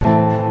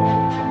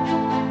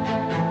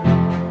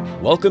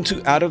Welcome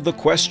to Out of the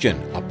Question,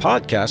 a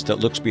podcast that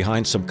looks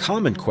behind some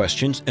common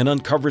questions and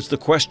uncovers the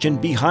question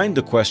behind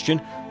the question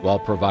while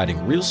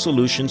providing real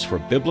solutions for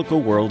biblical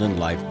world and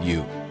life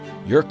view.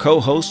 Your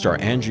co-hosts are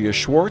Andrea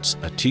Schwartz,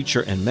 a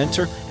teacher and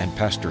mentor, and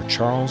Pastor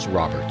Charles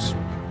Roberts.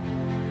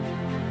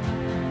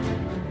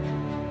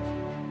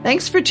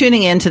 Thanks for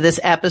tuning in to this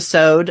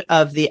episode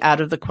of the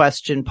Out of the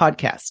Question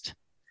podcast.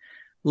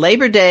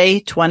 Labor Day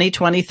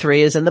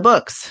 2023 is in the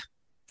books.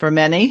 For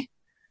many,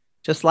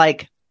 just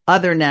like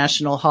other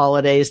national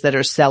holidays that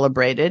are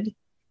celebrated,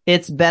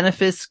 its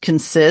benefits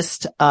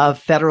consist of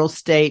federal,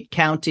 state,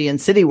 county,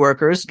 and city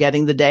workers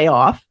getting the day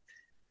off,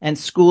 and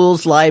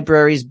schools,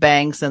 libraries,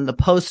 banks, and the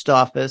post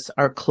office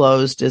are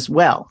closed as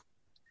well.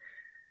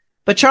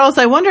 But Charles,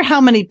 I wonder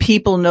how many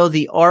people know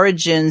the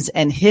origins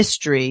and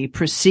history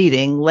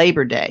preceding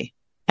Labor Day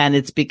and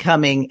it's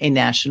becoming a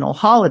national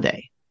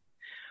holiday.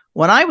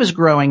 When I was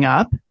growing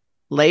up,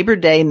 Labor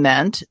Day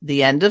meant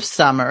the end of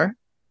summer,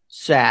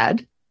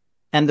 sad,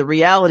 and the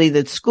reality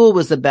that school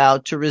was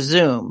about to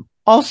resume,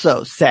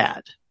 also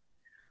sad.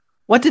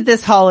 What did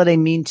this holiday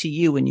mean to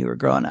you when you were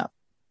growing up?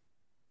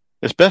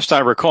 As best I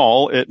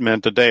recall, it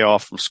meant a day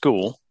off from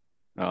school.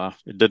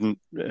 It didn't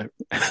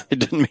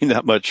mean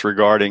that much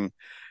regarding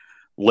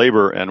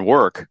labor and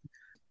work.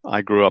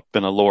 I grew up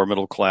in a lower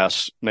middle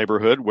class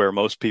neighborhood where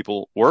most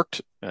people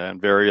worked and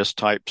various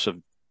types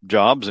of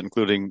jobs,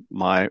 including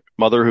my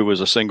mother, who was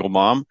a single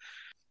mom.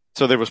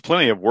 So there was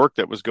plenty of work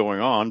that was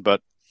going on.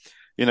 But,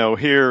 you know,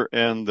 here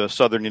in the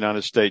southern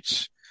United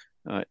States,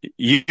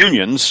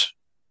 unions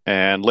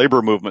and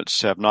labor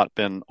movements have not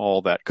been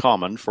all that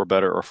common, for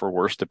better or for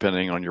worse,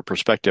 depending on your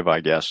perspective,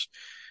 I guess.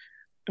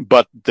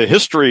 But the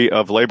history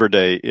of Labor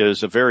Day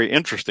is a very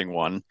interesting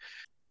one.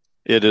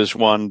 It is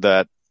one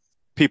that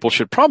people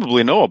should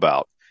probably know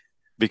about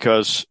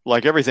because,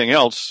 like everything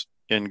else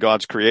in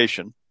God's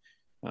creation,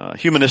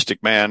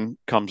 humanistic man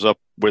comes up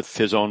with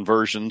his own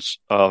versions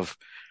of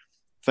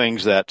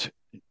things that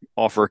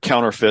offer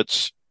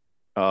counterfeits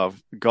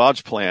of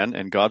God's plan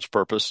and God's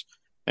purpose.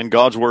 And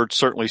God's word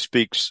certainly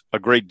speaks a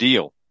great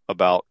deal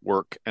about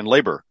work and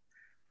labor.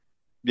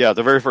 Yeah,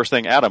 the very first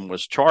thing Adam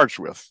was charged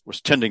with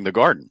was tending the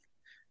garden,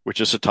 which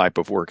is a type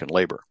of work and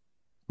labor.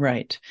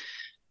 Right.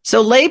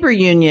 So labor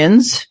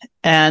unions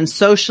and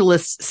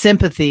socialist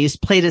sympathies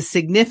played a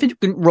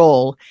significant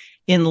role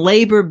in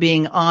labor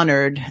being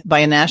honored by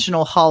a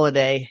national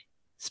holiday,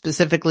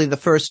 specifically the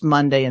first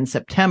Monday in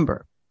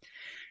September.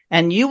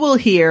 And you will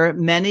hear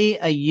many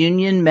a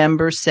union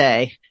member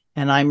say,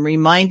 and I'm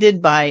reminded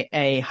by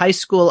a high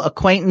school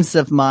acquaintance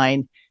of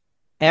mine,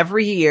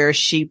 every year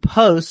she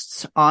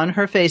posts on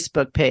her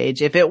Facebook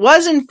page, if it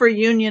wasn't for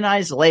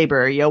unionized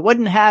labor, you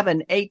wouldn't have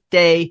an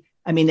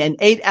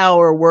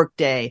 8-hour work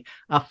day,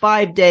 a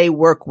 5-day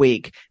work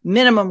week,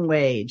 minimum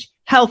wage,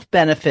 health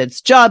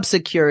benefits, job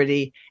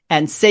security,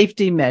 and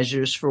safety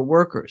measures for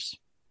workers.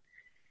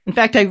 In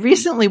fact, I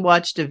recently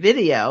watched a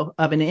video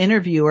of an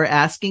interviewer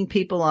asking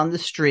people on the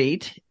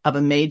street of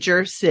a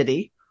major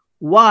city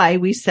why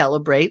we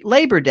celebrate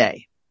Labor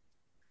Day.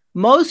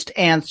 Most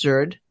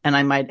answered, and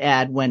I might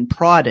add when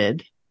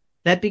prodded,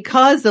 that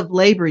because of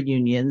labor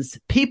unions,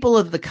 people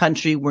of the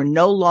country were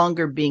no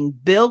longer being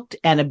bilked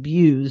and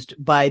abused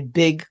by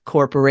big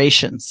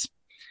corporations.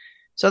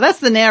 So that's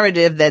the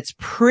narrative that's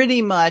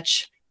pretty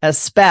much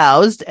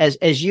espoused,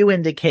 as you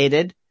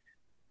indicated.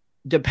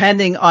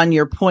 Depending on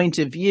your point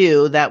of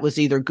view, that was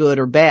either good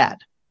or bad.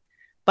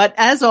 But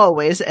as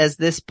always, as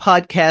this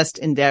podcast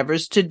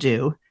endeavors to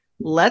do,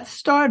 let's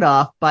start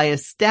off by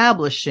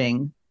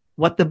establishing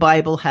what the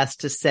Bible has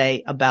to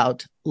say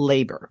about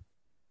labor.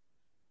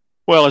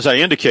 Well, as I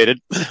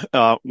indicated,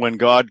 when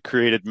God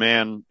created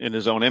man in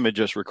his own image,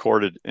 as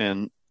recorded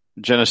in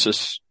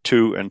Genesis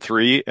 2 and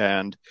 3,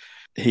 and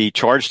he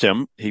charged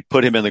him, he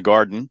put him in the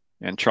garden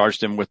and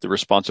charged him with the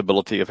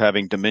responsibility of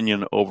having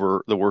dominion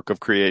over the work of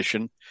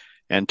creation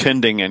and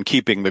tending and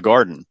keeping the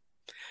garden.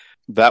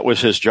 That was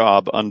his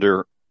job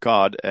under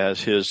God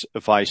as his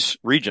vice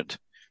regent.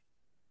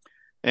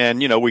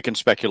 And, you know, we can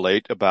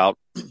speculate about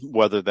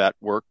whether that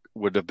work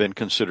would have been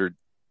considered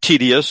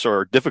tedious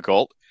or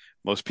difficult.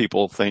 Most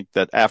people think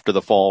that after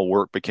the fall,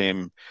 work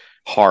became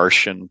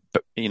harsh and,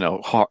 you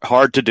know,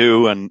 hard to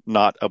do and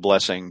not a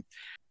blessing.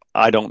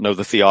 I don't know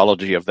the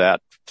theology of that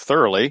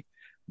thoroughly,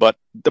 but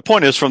the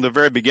point is, from the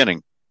very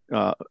beginning,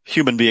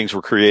 human beings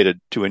were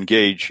created to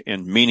engage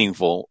in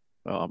meaningful,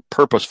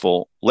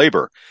 purposeful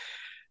labor.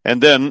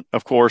 And then,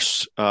 of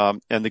course,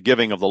 in the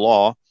giving of the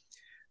law,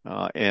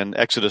 in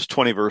Exodus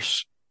 20,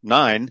 verse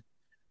 9,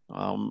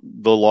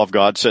 the law of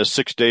God says,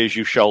 6 days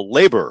you shall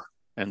labor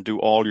and do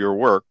all your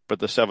work, but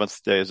the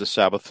seventh day is a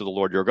Sabbath to the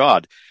Lord your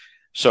God.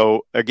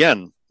 So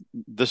again,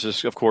 this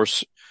is, of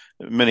course,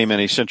 many,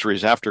 many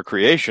centuries after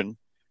creation,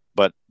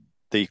 but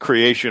the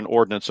creation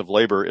ordinance of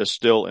labor is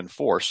still in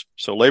force.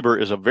 So labor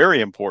is a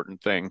very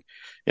important thing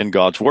in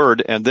God's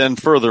word. And then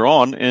further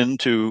on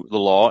into the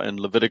law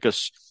in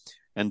Leviticus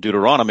and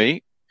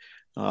Deuteronomy,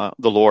 the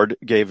Lord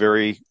gave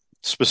very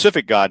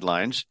specific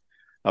guidelines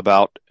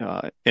about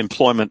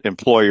employment,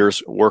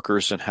 employers,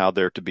 workers, and how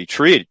they're to be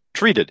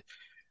treated.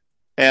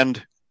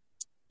 And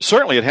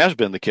certainly it has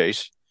been the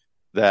case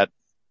that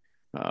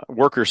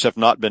workers have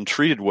not been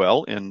treated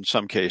well in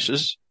some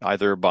cases,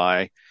 either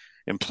by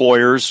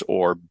employers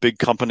or big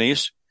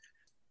companies.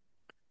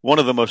 One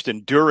of the most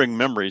enduring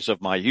memories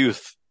of my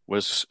youth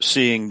was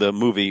seeing the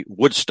movie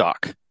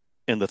Woodstock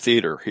in the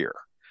theater here,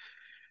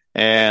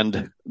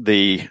 and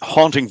the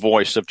haunting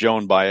voice of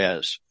Joan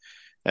Baez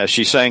as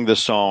she sang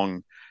this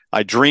song,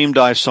 "I dreamed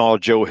I saw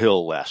Joe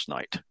Hill last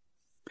night."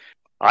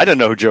 I didn't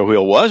know who Joe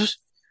Hill was,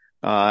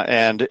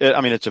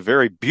 it's a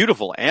very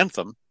beautiful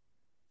anthem.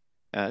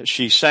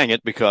 She sang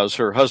it because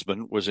her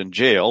husband was in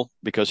jail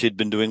because he'd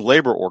been doing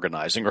labor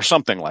organizing or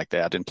something like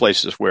that in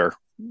places where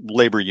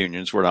labor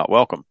unions were not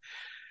welcome.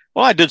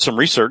 Well, I did some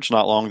research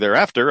not long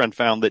thereafter and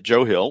found that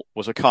Joe Hill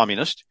was a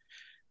communist.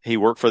 He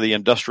worked for the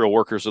industrial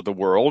workers of the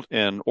world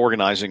in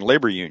organizing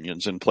labor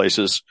unions in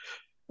places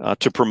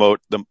to promote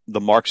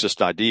the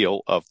Marxist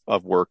ideal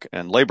of work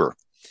and labor.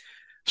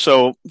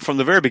 So from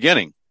the very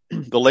beginning,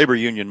 the labor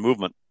union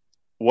movement,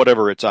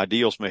 whatever its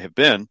ideals may have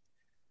been,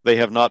 they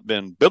have not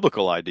been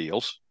biblical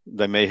ideals.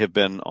 They may have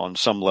been on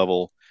some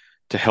level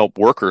to help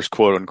workers,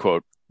 quote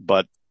unquote,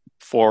 but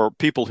for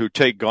people who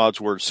take God's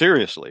word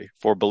seriously,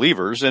 for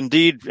believers,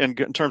 indeed, in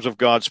terms of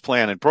God's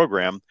plan and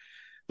program,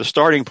 the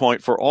starting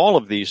point for all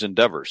of these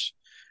endeavors,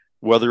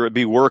 whether it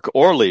be work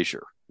or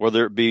leisure,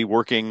 whether it be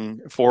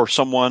working for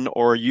someone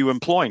or you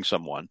employing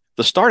someone,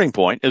 the starting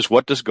point is,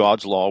 what does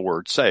God's law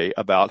word say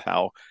about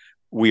how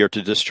we are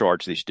to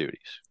discharge these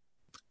duties?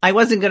 I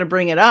wasn't going to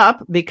bring it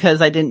up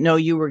because I didn't know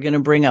you were going to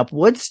bring up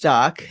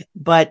Woodstock,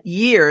 but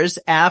years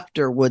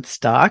after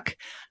Woodstock,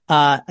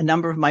 a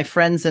number of my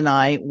friends and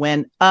I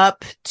went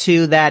up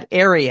to that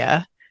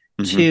area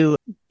to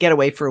get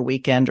away for a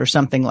weekend or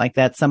something like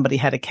that. Somebody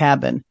had a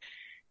cabin,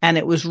 and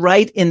it was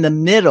right in the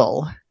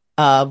middle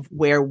of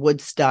where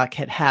Woodstock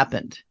had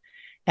happened.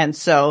 And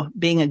so,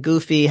 being a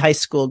goofy high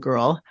school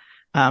girl,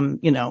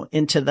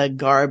 into the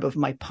garb of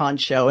my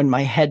poncho and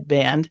my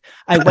headband,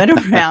 I went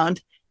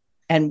around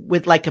and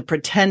with like a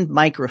pretend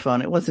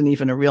microphone, it wasn't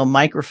even a real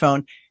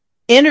microphone,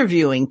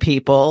 interviewing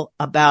people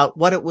about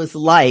what it was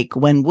like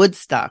when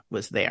Woodstock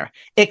was there,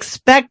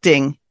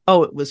 expecting,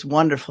 it was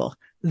wonderful.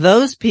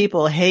 Those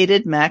people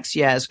hated Max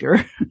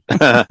Yasgur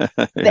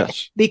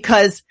yes.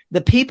 because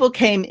the people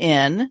came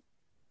in.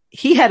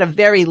 He had a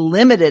very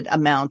limited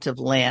amount of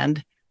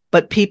land,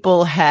 but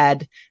people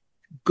had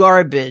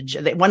garbage.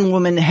 One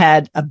woman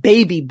had a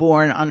baby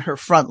born on her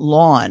front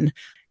lawn.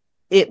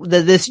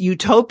 This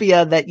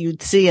utopia that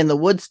you'd see in the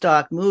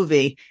Woodstock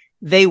movie,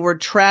 they were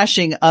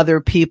trashing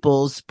other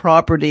people's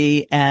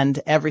property and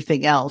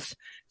everything else.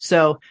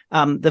 So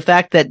the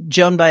fact that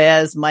Joan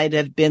Baez might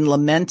have been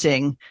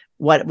lamenting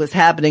what was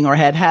happening or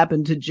had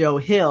happened to Joe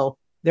Hill,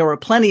 there were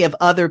plenty of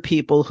other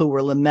people who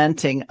were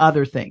lamenting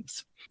other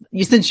things.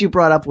 Since you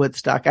brought up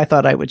Woodstock, I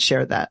thought I would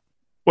share that.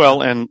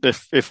 Well, and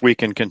if we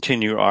can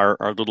continue our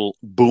little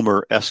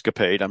boomer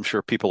escapade, I'm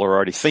sure people are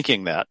already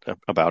thinking that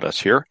about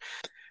us here.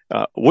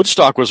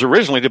 Woodstock was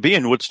originally to be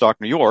in Woodstock,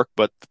 New York,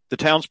 but the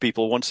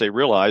townspeople, once they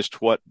realized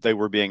what they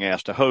were being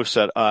asked to host,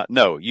 said,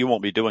 no, you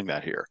won't be doing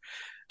that here.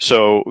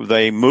 So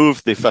they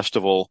moved the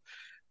festival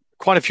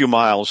quite a few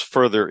miles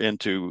further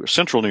into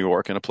central New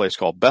York in a place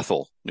called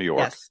Bethel, New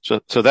York.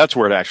 Yes. So that's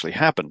where it actually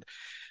happened.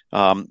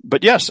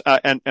 But yes,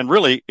 and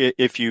really,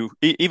 if you,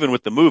 even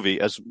with the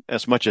movie,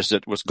 as much as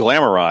it was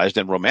glamorized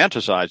and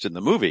romanticized in the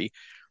movie,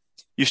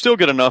 you still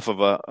get enough of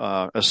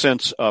a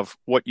sense of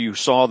what you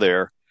saw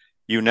there,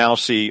 you now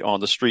see on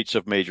the streets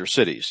of major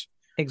cities.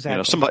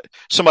 Exactly.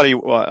 Somebody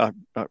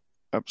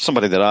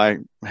that I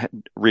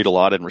read a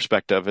lot and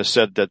respect of has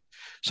said that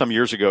some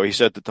years ago, he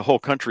said that the whole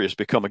country has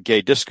become a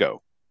gay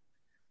disco.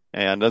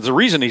 And the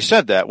reason he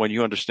said that, when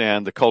you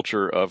understand the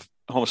culture of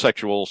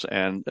homosexuals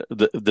and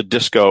the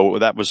disco,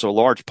 that was a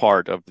large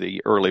part of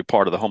the early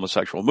part of the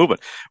homosexual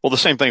movement. Well, the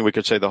same thing we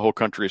could say the whole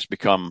country has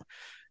become,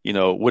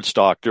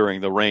 Woodstock during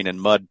the rain and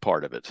mud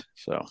part of it.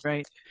 So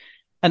right.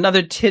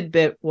 Another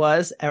tidbit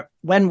was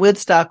when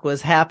Woodstock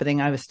was happening,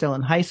 I was still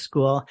in high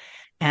school,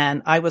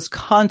 and I was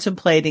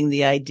contemplating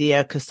the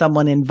idea because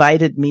someone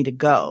invited me to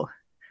go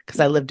because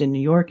I lived in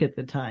New York at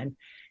the time.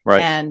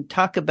 Right. And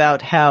talk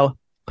about how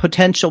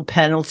potential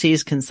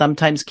penalties can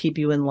sometimes keep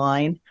you in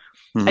line.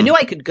 Mm-hmm. I knew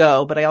I could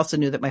go, but I also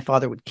knew that my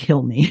father would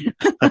kill me.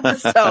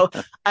 So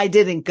I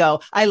didn't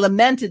go. I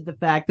lamented the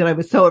fact that I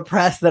was so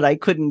oppressed that I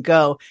couldn't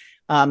go.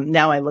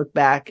 Now I look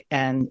back,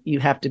 and you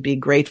have to be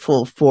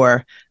grateful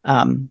for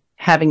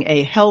having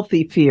a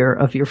healthy fear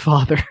of your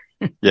father.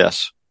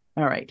 Yes.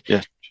 All right.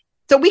 Yes.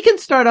 So we can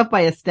start off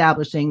by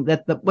establishing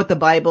that what the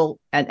Bible,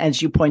 and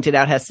as you pointed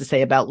out, has to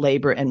say about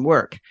labor and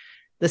work.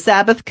 The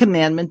Sabbath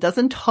commandment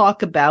doesn't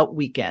talk about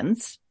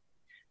weekends,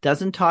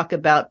 doesn't talk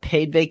about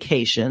paid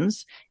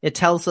vacations. It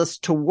tells us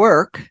to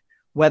work,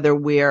 whether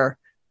we're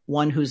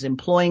one who's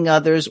employing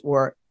others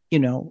or,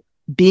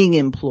 being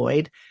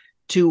employed,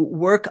 to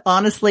work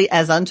honestly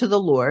as unto the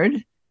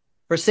Lord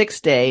for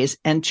 6 days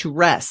and to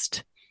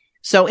rest.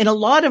 So in a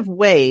lot of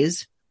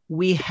ways,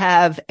 we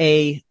have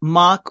a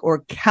mock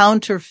or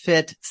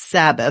counterfeit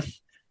Sabbath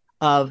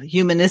of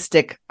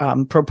humanistic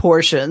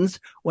proportions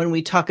when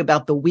we talk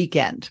about the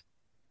weekend,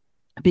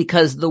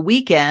 because the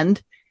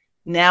weekend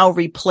now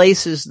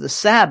replaces the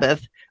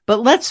Sabbath.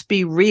 But let's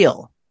be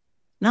real.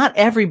 Not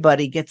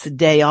everybody gets a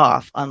day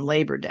off on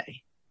Labor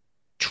Day.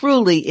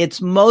 Truly,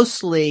 it's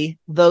mostly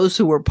those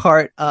who were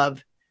part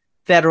of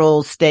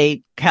federal,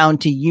 state,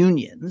 county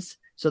unions.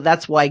 So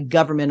that's why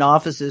government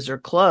offices are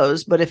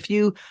closed. But if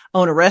you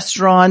own a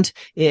restaurant,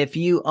 if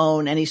you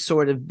own any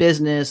sort of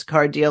business,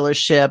 car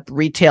dealership,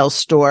 retail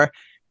store,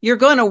 you're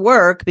going to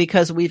work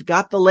because we've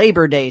got the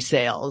Labor Day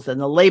sales,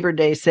 and the Labor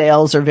Day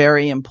sales are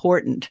very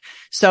important.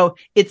 So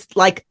it's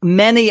like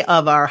many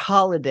of our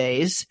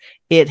holidays,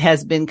 it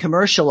has been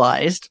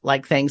commercialized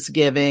like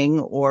Thanksgiving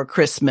or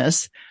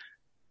Christmas.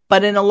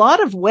 But in a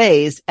lot of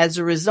ways, as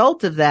a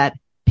result of that,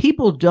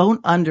 people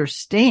don't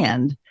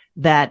understand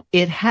that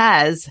it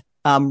has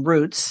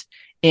roots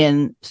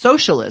in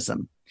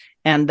socialism,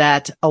 and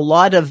that a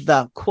lot of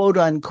the quote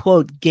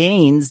unquote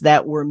gains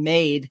that were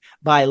made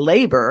by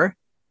labor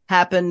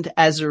happened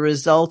as a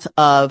result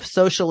of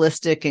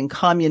socialistic and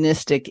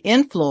communistic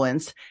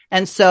influence.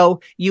 And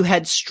so you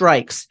had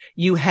strikes,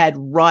 you had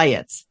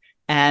riots.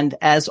 And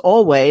as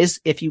always,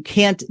 if you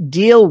can't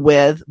deal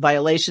with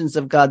violations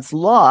of God's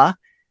law,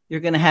 you're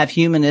going to have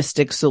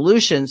humanistic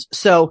solutions.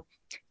 So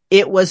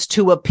it was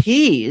to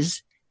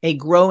appease a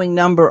growing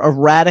number of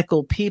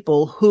radical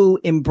people who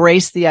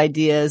embraced the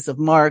ideas of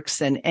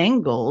Marx and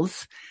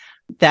Engels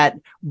that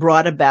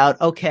brought about,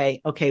 okay,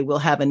 we'll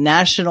have a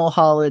national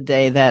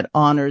holiday that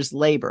honors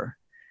labor.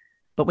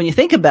 But when you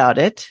think about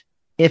it,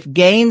 if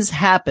gains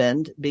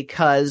happened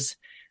because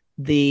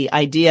the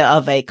idea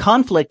of a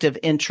conflict of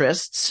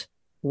interests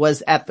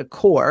was at the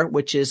core,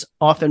 which is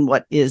often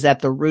what is at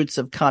the roots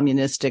of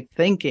communistic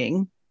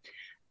thinking,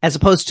 as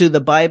opposed to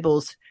the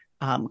Bible's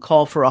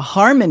call for a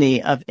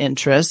harmony of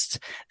interests,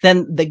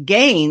 then the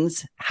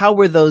gains, how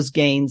were those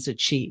gains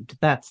achieved?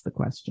 That's the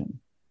question.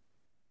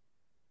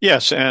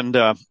 Yes, and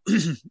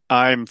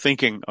I'm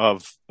thinking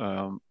of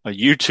a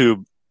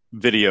YouTube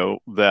video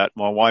that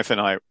my wife and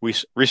I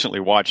recently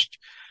watched.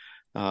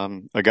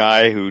 A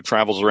guy who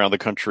travels around the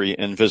country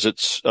and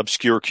visits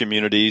obscure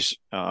communities.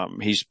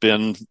 He's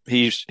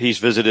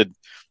visited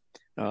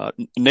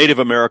Native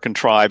American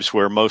tribes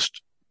where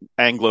most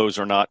Anglos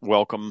are not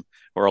welcome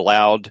or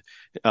allowed.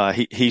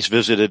 He's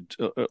visited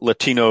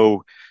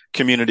Latino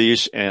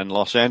communities in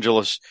Los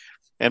Angeles.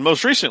 And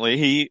most recently,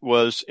 he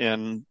was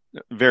in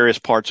various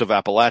parts of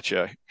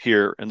Appalachia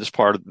here in this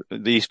part of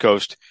the East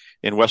Coast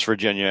in West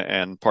Virginia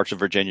and parts of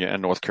Virginia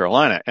and North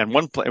Carolina. And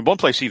one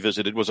place he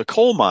visited was a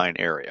coal mine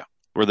area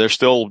where there's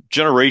still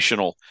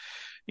generational,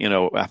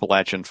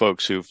 Appalachian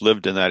folks who've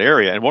lived in that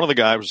area. And one of the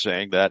guys was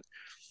saying that,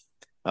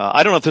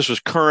 I don't know if this was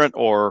current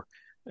or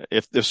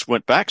if this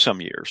went back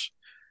some years,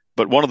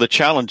 but one of the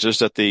challenges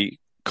that the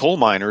coal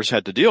miners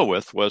had to deal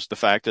with was the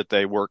fact that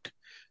they worked,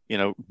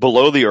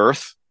 below the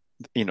earth,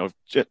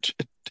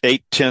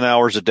 8-10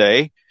 hours a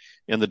day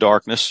in the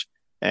darkness.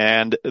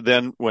 And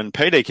then when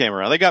payday came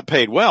around, they got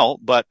paid well,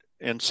 but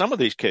in some of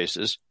these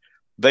cases,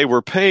 they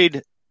were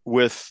paid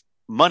with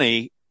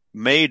money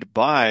made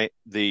by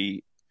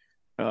the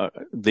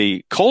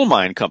coal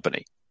mine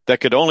company that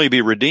could only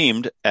be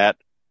redeemed at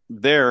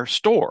their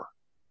store.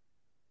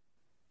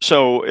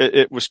 So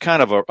it was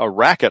kind of a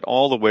racket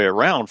all the way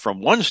around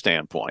from one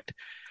standpoint.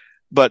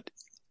 But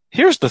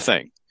here's the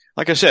thing.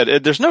 Like I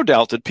said, there's no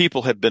doubt that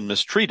people have been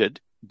mistreated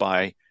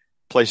by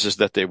places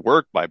that they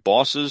work, by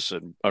bosses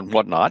and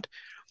whatnot.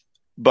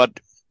 But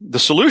the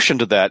solution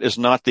to that is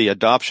not the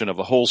adoption of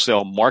a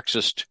wholesale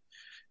Marxist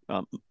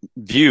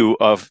view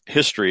of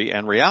history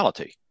and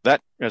reality.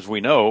 That, as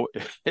we know,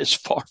 is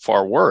far,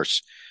 far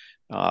worse.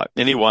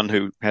 Anyone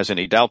who has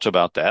any doubts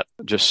about that,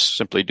 just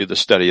simply do the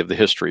study of the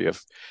history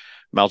of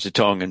Mao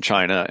Zedong in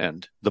China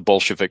and the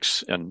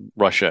Bolsheviks in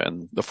Russia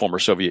and the former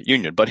Soviet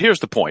Union. But here's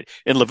the point.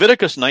 In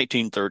Leviticus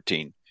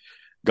 19:13,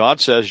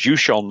 God says, "You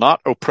shall not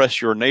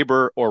oppress your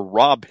neighbor or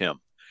rob him.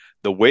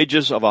 The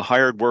wages of a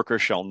hired worker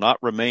shall not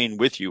remain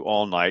with you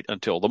all night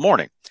until the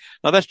morning."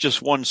 Now, that's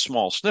just one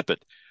small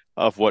snippet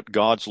of what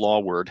God's law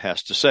word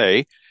has to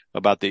say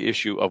about the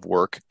issue of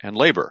work and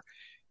labor.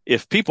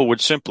 If people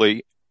would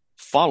simply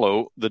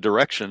follow the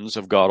directions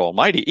of God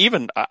Almighty,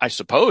 even, I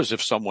suppose,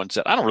 if someone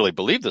said, "I don't really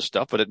believe this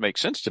stuff, but it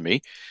makes sense to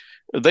me,"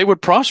 they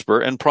would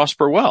prosper and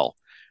prosper well.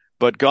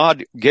 But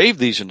God gave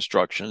these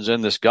instructions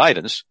and this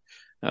guidance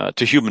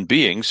to human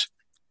beings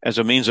as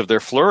a means of their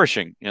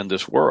flourishing in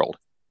this world.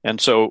 And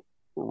so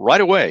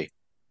right away,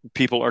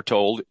 people are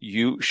told,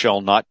 you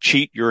shall not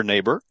cheat your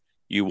neighbor.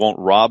 You won't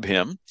rob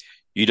him.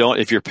 You don't,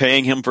 if you're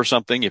paying him for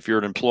something, if you're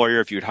an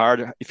employer, if you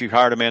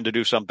hired a man to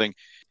do something,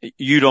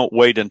 you don't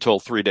wait until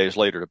 3 days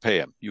later to pay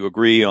him. You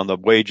agree on the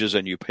wages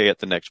and you pay it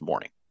the next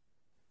morning.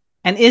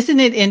 And isn't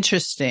it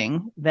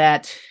interesting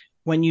that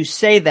when you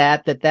say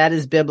that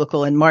is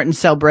biblical, and Martin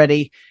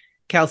Celebretti,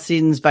 Cal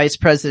Seaton's vice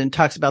president,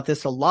 talks about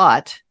this a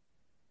lot.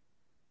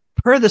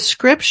 Per the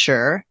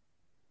scripture,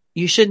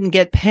 you shouldn't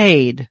get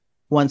paid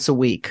once a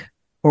week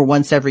or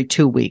once every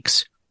 2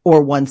 weeks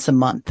or once a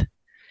month.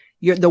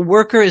 The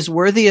worker is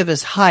worthy of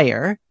his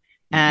hire.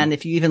 And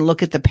if you even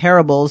look at the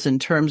parables in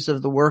terms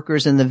of the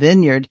workers in the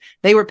vineyard,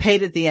 they were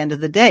paid at the end of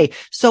the day.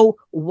 So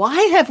why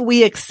have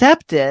we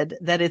accepted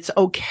that it's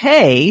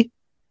okay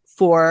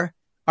for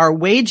our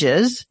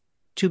wages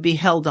to be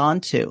held on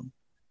to?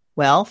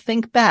 Well,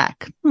 think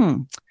back.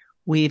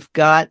 We've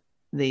got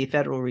the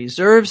Federal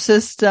Reserve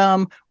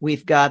System,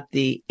 we've got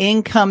the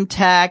income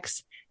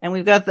tax, and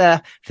we've got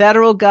the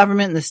federal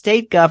government and the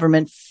state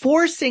government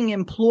forcing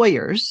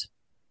employers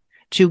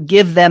to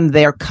give them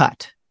their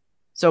cut.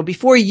 So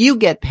before you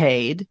get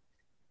paid,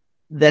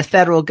 the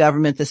federal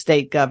government, the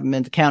state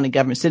government, the county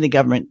government, city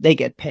government, they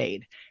get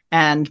paid.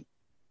 And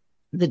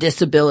the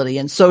disability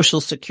and Social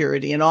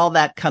Security and all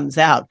that comes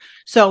out.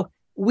 So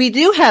we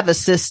do have a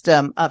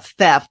system of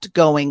theft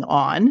going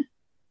on,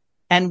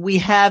 and we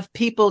have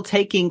people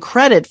taking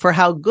credit for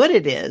how good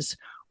it is.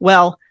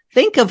 Well,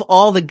 think of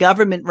all the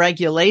government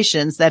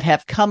regulations that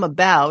have come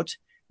about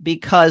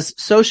because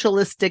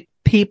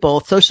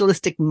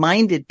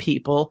socialistic-minded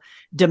people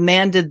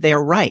demanded their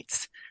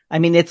rights. I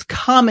mean, it's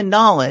common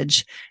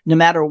knowledge, no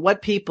matter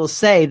what people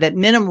say, that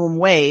minimum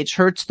wage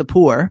hurts the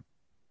poor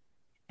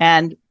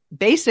and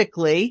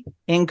basically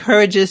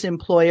encourages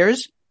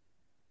employers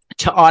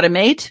to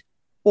automate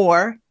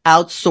or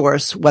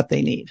outsource what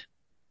they need.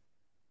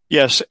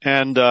 Yes,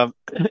 and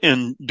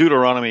in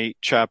Deuteronomy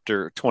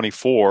chapter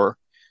 24,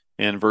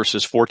 in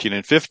verses 14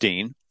 and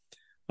 15,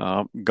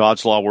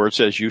 God's law word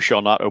says, "You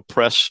shall not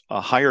oppress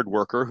a hired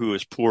worker who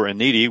is poor and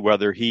needy,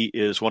 whether he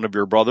is one of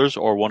your brothers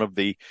or one of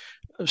the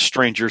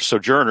stranger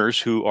sojourners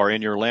who are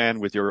in your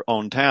land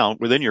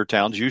within your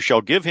towns. You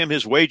shall give him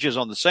his wages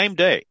on the same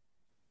day,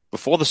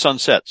 before the sun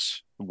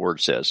sets," the word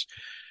says,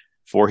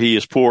 "for he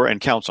is poor and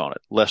counts on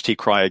it, lest he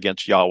cry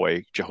against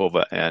Yahweh,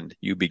 Jehovah, and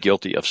you be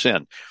guilty of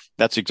sin."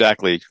 That's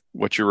exactly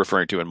what you're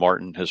referring to and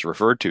Martin has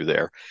referred to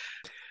there.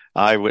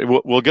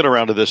 We'll get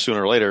around to this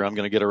sooner or later. I'm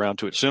going to get around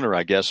to it sooner,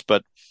 I guess.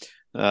 But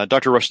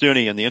Dr.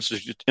 Rushdoony and the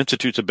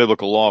Institutes of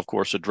Biblical Law, of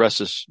course,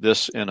 addresses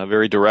this in a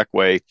very direct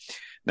way.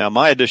 Now,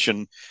 my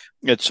edition,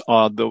 it's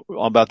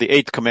about the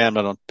eighth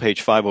commandment on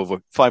page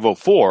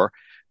 504,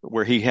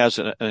 where he has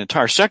an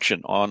entire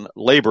section on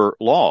labor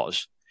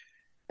laws.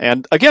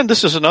 And again,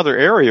 this is another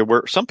area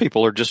where some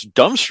people are just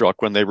dumbstruck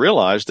when they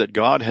realize that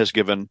God has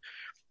given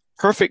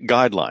perfect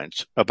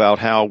guidelines about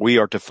how we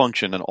are to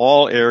function in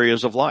all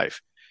areas of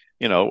life.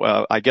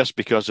 I guess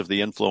because of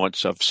the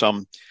influence of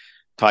some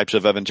types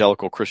of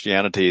evangelical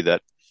Christianity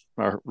that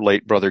our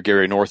late brother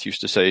Gary North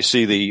used to say,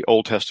 see the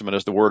Old Testament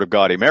as the Word of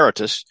God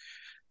emeritus.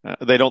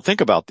 They don't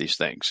think about these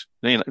things.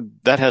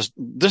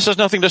 This has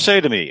nothing to say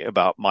to me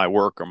about my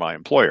work or my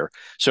employer.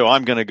 So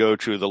I'm going to go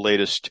to the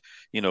latest,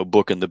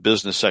 book in the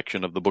business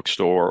section of the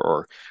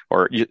bookstore,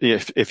 or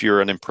if you're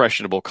an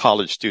impressionable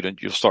college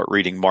student, you'll start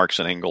reading Marx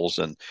and Engels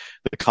and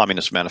the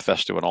Communist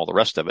Manifesto and all the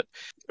rest of it,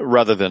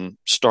 rather than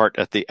start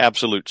at the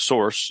absolute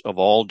source of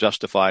all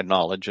justified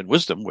knowledge and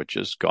wisdom, which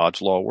is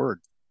God's law word.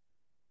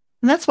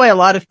 And that's why a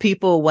lot of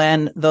people,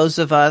 when those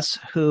of us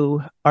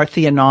who are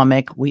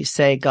theonomic, we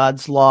say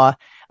God's law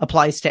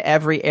applies to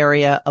every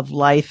area of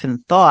life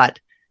and thought,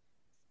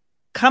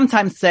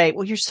 sometimes say,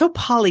 well, you're so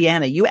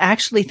Pollyanna. You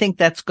actually think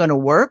that's going to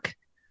work?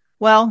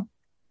 Well,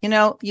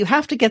 you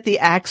have to get the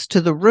axe to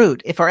the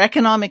root. If our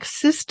economic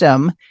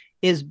system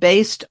is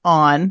based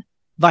on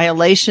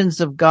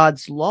violations of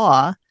God's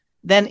law,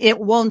 then it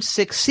won't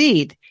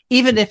succeed.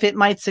 Even if it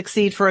might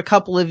succeed for a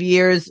couple of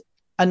years,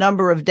 a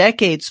number of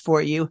decades for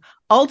you,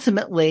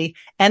 ultimately,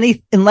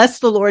 unless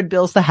the Lord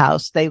builds the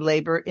house, they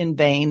labor in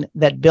vain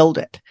that build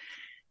it.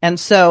 And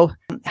so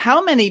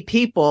how many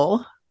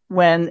people,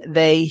 when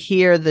they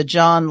hear the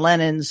John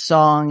Lennon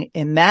song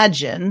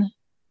Imagine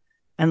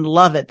and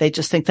love it, they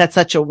just think that's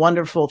such a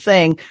wonderful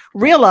thing,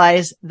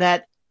 realize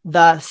that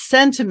the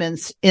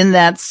sentiments in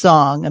that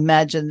song,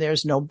 imagine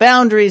there's no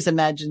boundaries,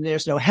 imagine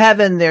there's no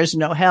heaven, there's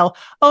no hell.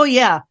 Oh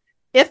yeah,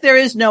 if there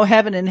is no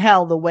heaven and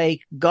hell the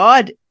way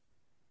God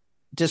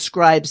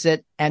describes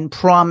it and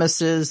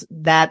promises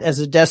that as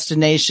a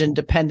destination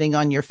depending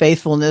on your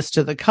faithfulness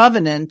to the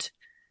covenant,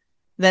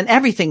 then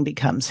everything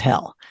becomes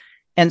hell.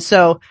 And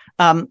so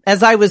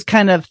as I was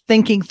kind of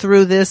thinking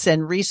through this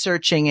and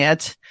researching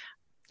it,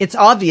 it's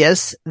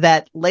obvious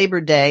that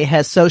Labor Day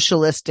has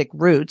socialistic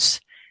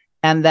roots,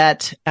 and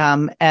that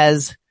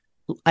as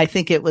I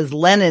think it was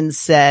Lenin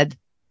said,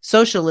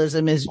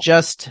 socialism is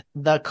just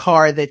the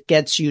car that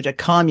gets you to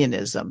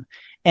communism.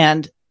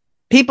 And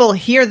people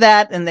hear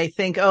that and they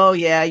think, oh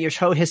yeah, you're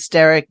so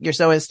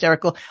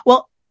hysterical.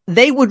 Well,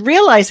 they would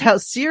realize how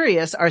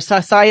serious our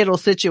societal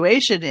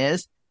situation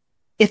is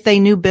if they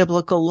knew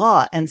biblical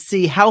law and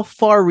see how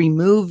far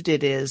removed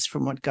it is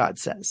from what God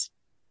says.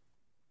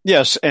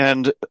 Yes.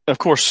 And of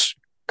course,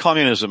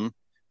 communism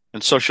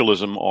and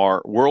socialism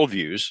are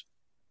worldviews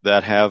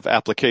that have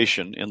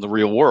application in the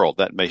real world.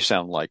 That may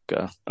sound like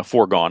a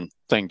foregone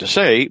thing to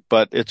say,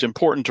 but it's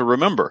important to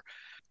remember.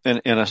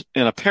 In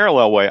a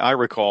parallel way, I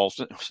recall,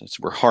 since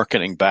we're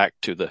hearkening back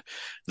to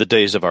the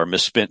days of our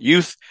misspent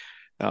youth,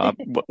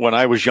 when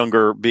I was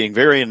younger, being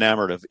very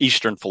enamored of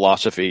Eastern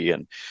philosophy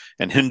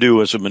and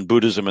Hinduism and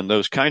Buddhism and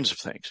those kinds of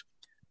things.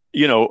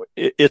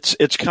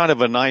 it's kind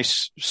of a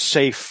nice,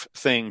 safe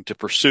thing to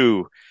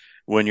pursue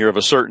when you're of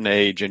a certain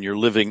age and you're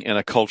living in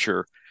a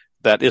culture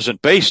that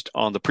isn't based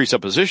on the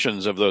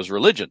presuppositions of those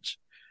religions.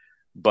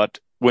 But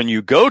when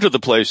you go to the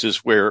places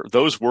where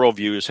those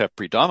worldviews have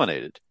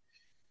predominated,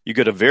 you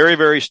get a very,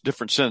 very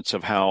different sense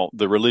of how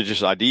the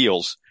religious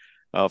ideals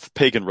of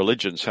pagan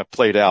religions have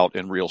played out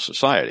in real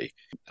society.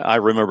 I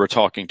remember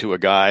talking to a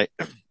guy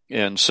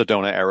in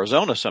Sedona,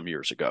 Arizona some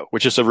years ago,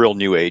 which is a real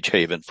new age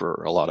haven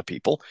for a lot of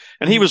people.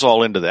 And he was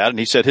all into that. And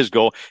he said his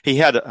goal, he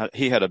had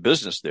a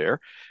business there.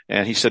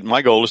 And he said,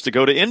 my goal is to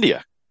go to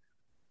India,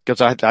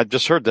 because I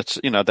just heard that's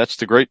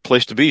the great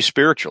place to be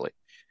spiritually.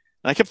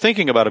 And I kept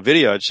thinking about a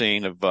video I'd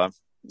seen of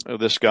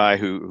this guy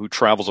who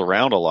travels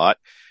around a lot,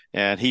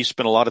 and he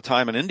spent a lot of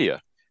time in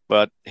India,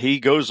 but he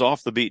goes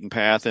off the beaten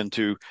path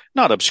into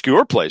not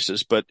obscure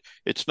places, but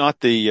it's not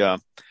the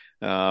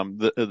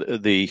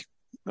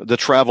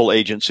travel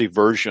agency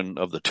version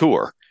of the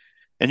tour.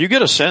 And you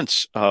get a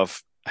sense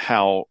of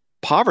how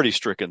poverty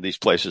stricken these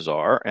places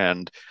are.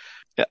 And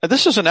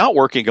this is an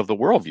outworking of the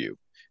worldview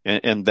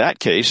in that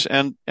case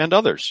and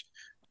others.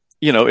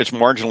 It's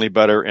marginally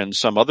better in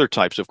some other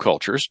types of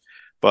cultures,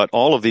 but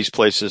all of these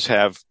places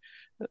have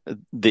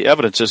the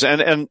evidences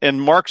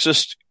and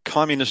Marxist,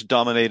 communist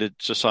dominated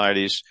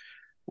societies,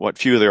 what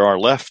few there are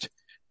left,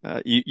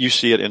 you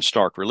see it in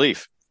stark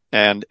relief.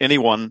 And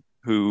anyone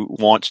who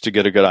wants to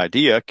get a good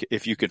idea,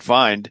 if you could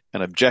find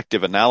an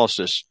objective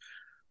analysis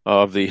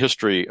of the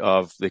history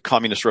of the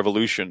communist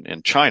revolution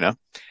in China,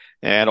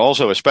 and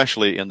also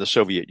especially in the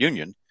Soviet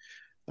Union,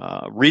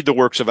 read the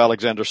works of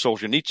Alexander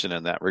Solzhenitsyn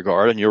in that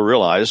regard, and you'll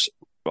realize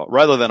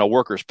rather than a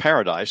worker's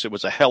paradise, it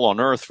was a hell on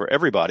earth for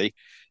everybody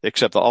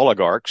except the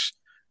oligarchs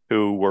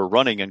who were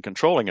running and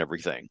controlling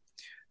everything.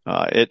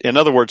 In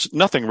other words,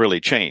 nothing really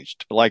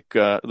changed. Like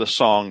the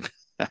song,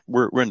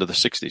 we're into the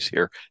 60s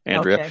here,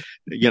 Andrea.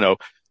 Okay.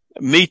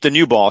 Meet the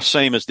new boss,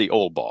 same as the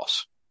old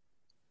boss.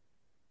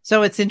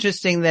 So it's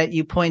interesting that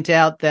you point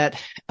out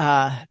that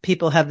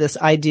people have this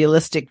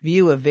idealistic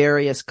view of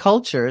various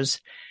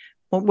cultures.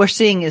 What we're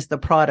seeing is the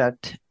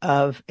product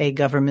of a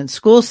government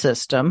school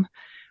system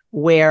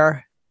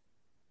where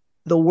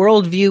the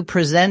worldview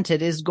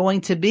presented is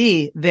going to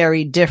be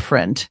very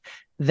different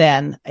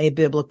than a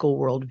biblical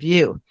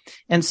worldview.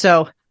 And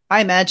so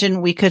I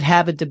imagine we could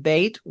have a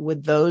debate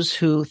with those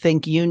who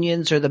think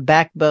unions are the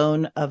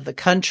backbone of the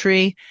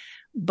country.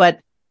 But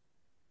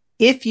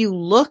if you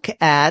look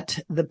at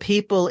the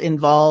people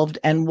involved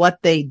and what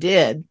they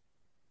did,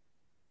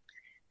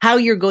 how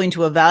you're going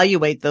to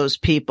evaluate those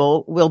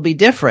people will be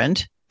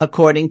different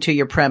according to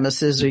your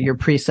premises or your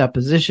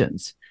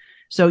presuppositions.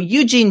 So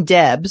Eugene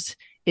Debs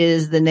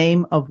is the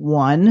name of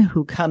one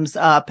who comes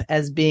up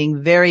as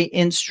being very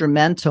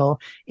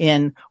instrumental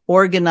in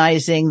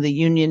organizing the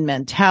union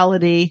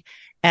mentality.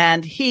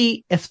 And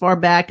he, as far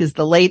back as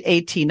the late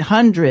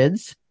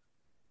 1800s,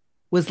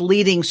 was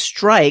leading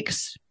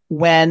strikes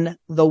when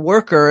the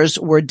workers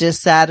were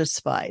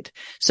dissatisfied.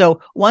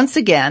 So once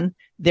again,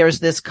 there's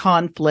this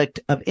conflict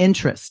of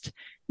interest.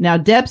 Now,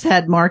 Debs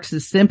had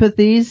Marxist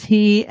sympathies.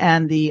 He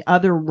and the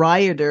other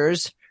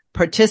rioters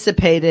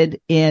participated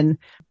in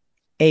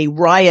a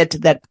riot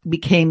that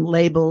became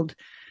labeled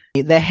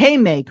the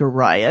Haymaker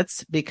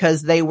riots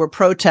because they were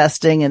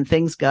protesting and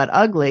things got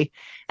ugly.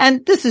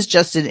 And this is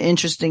just an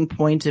interesting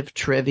point of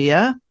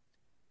trivia.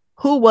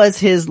 Who was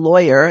his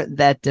lawyer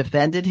that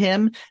defended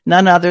him?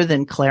 None other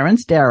than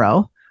Clarence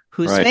Darrow,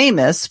 who's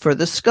famous for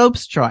the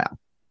Scopes trial.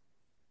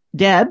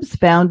 Debs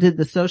founded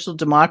the Social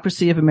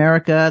Democracy of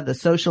America, the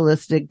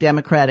Socialistic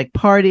Democratic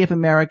Party of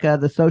America,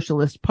 the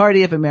Socialist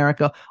Party of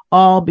America,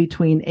 all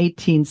between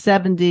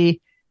 1897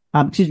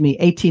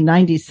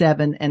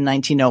 and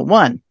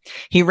 1901.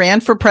 He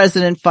ran for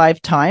president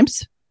 5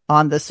 times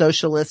on the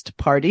Socialist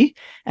Party,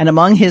 and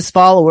among his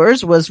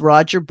followers was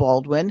Roger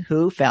Baldwin,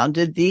 who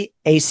founded the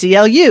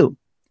ACLU.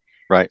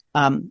 Right.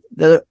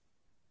 The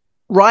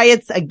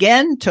riots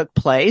again took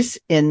place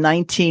in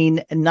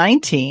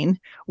 1919,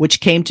 which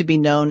came to be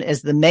known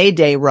as the May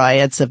Day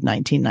riots of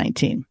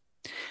 1919.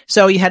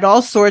 So you had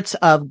all sorts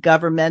of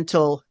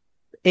governmental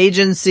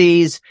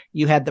agencies.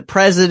 You had the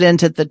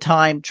president at the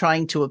time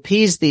trying to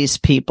appease these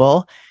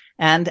people.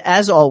 And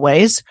as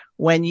always,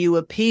 when you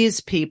appease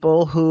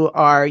people who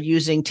are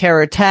using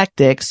terror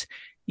tactics,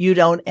 you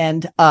don't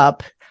end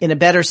up in a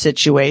better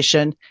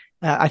situation.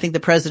 I think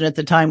the president at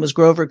the time was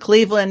Grover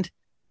Cleveland.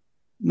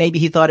 Maybe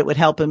he thought it would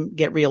help him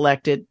get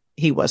reelected.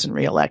 He wasn't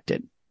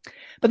reelected.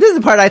 But this is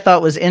the part I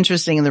thought was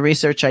interesting in the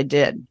research I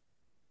did.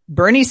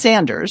 Bernie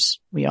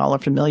Sanders, we all are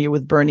familiar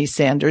with Bernie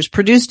Sanders,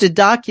 produced a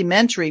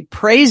documentary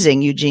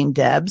praising Eugene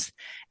Debs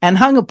and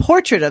hung a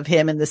portrait of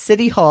him in the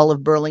City Hall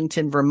of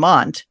Burlington,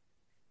 Vermont,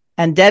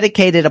 and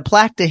dedicated a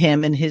plaque to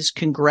him in his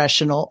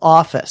congressional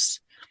office.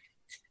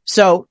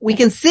 So we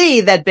can see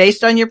that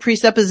based on your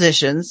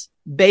presuppositions,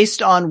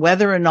 based on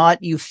whether or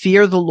not you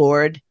fear the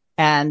Lord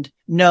and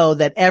know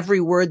that every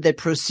word that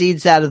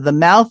proceeds out of the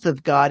mouth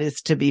of God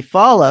is to be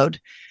followed,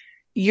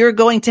 you're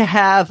going to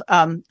have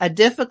a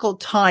difficult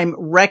time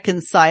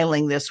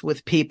reconciling this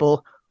with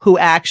people who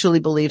actually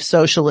believe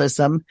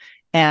socialism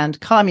and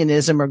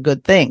communism are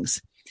good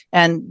things.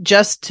 And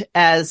just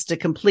as to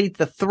complete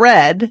the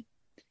thread,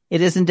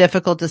 it isn't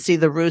difficult to see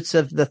the roots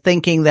of the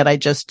thinking that I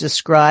just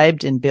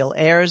described in Bill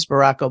Ayers,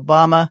 Barack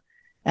Obama,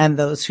 and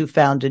those who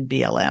founded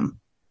BLM.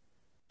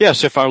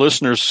 Yes, if our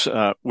listeners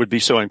would be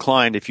so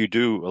inclined, if you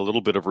do a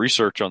little bit of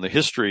research on the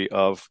history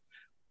of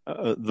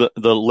the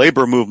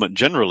labor movement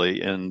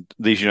generally in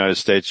these United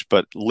States,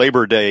 but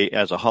Labor Day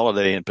as a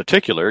holiday in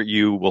particular,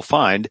 you will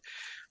find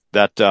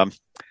that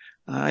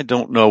I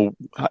don't know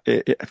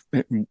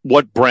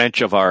what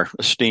branch of our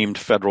esteemed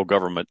federal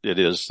government it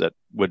is that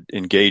would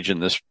engage in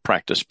this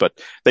practice, but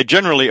they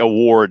generally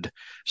award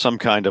some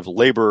kind of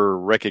labor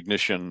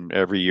recognition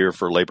every year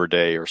for Labor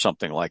Day or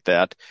something like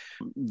that.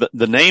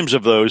 The names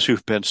of those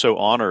who've been so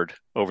honored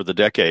over the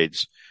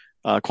decades,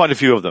 quite a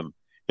few of them,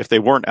 if they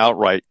weren't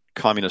outright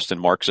communist and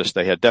Marxist,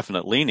 they had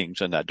definite leanings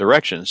in that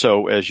direction.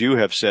 So as you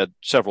have said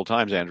several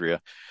times,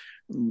 Andrea,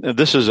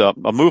 this is a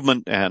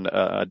movement and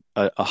a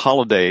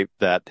holiday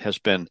that has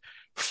been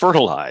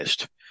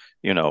fertilized,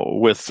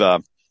 with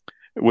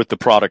the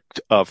product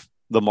of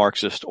the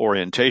Marxist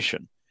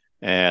orientation.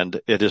 And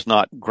it is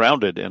not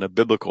grounded in a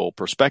biblical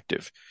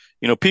perspective.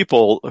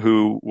 People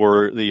who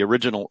were the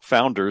original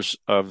founders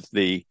of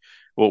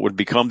what would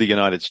become the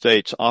United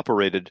States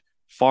operated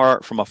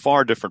from a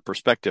far different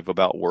perspective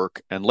about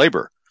work and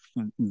labor.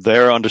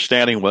 Their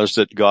understanding was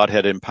that God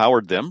had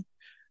empowered them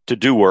to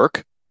do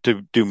work,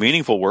 to do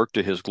meaningful work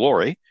to his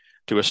glory,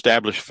 to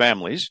establish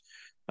families,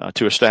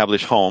 to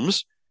establish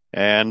homes,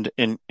 and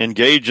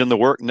engage in the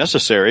work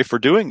necessary for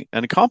doing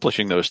and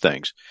accomplishing those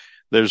things.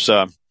 There's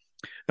a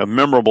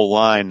memorable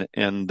line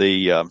in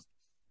the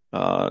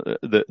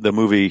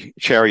movie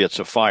Chariots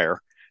of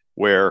Fire,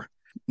 where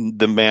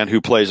the man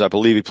who plays, I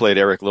believe he played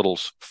Eric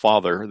Little's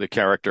father, the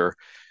character,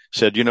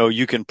 said,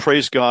 you can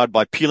praise God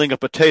by peeling a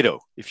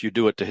potato if you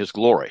do it to his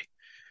glory.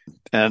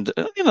 And,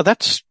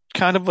 that's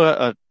kind of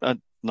a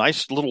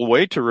nice little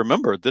way to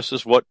remember this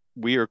is what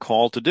we are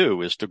called to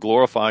do, is to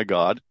glorify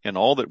God in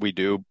all that we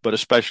do, but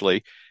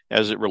especially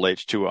as it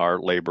relates to our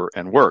labor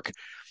and work.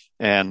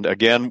 And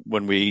again,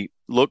 when we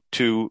look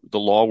to the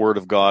law word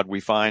of God, we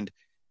find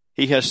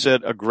he has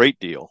said a great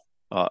deal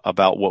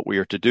about what we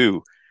are to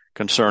do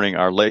concerning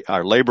our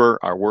labor,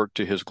 our work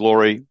to his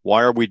glory.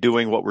 Why are we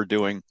doing what we're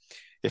doing?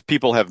 If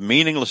people have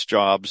meaningless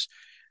jobs,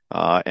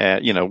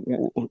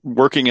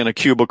 working in a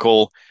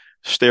cubicle,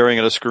 staring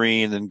at a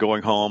screen and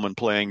going home and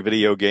playing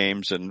video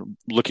games and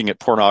looking at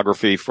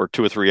pornography for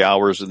 2 or 3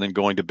 hours and then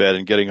going to bed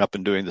and getting up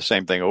and doing the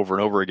same thing over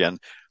and over again,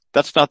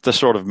 that's not the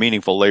sort of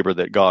meaningful labor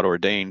that God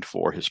ordained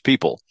for his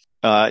people.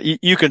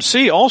 You can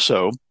see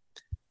also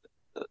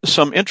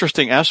some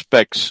interesting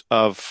aspects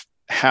of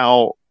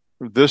how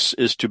this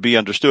is to be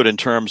understood in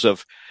terms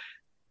of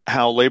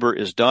how labor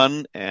is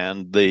done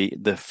and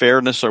the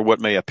fairness, or what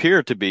may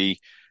appear to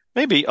be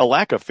maybe a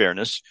lack of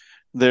fairness.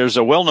 There's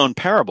a well-known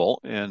parable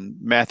in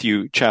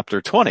Matthew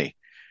chapter 20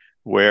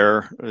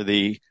 where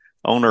the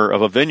owner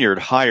of a vineyard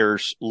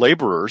hires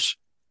laborers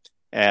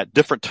at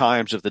different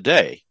times of the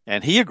day,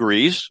 and he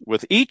agrees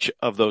with each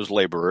of those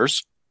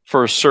laborers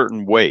for a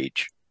certain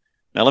wage.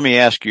 Now, let me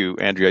ask you,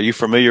 Andrea, are you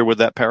familiar with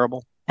that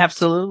parable?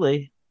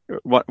 Absolutely.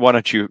 Why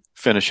don't you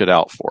finish it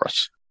out for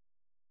us?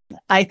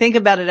 I think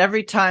about it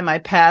every time I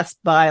pass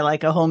by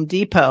like a Home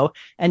Depot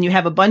and you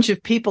have a bunch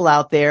of people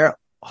out there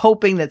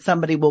hoping that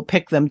somebody will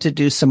pick them to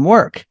do some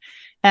work.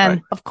 And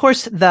right. Of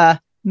course,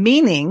 the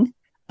meaning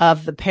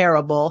of the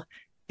parable,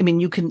 I mean,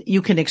 you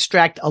can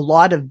extract a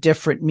lot of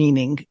different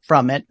meaning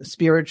from it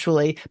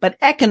spiritually, but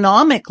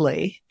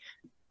economically,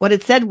 what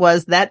it said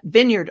was that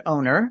vineyard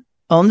owner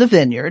owned the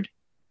vineyard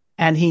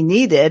and he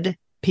needed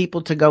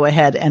people to go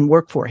ahead and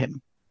work for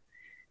him.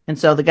 And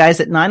so the guys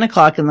at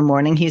 9:00 in the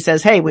morning, he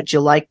says, "Hey, would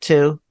you like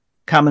to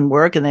come and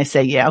work?" And they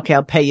say, "Yeah, okay,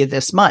 I'll pay you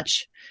this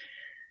much."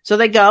 So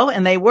they go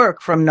and they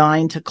work from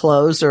 9 to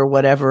close, or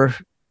whatever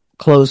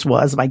close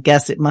was. I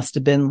guess it must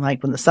have been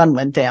like when the sun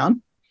went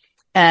down.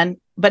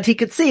 But he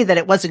could see that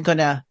it wasn't going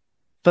to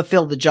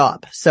fulfill the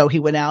job. So he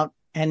went out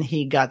and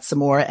he got some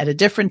more at a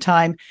different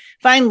time.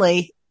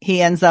 Finally,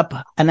 he ends up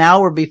an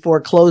hour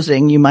before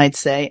closing, you might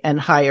say, and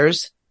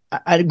hires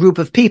a group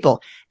of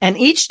people. And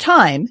each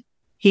time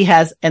he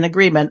has an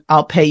agreement,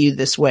 "I'll pay you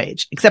this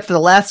wage." Except for the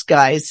last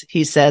guys,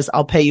 he says,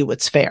 "I'll pay you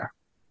what's fair."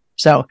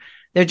 So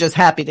they're just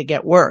happy to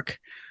get work.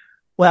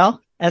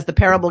 Well, as the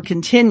parable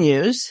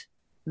continues,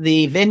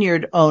 the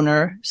vineyard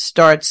owner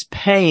starts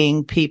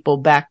paying people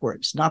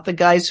backwards, not the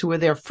guys who were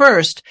there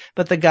first,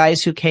 but the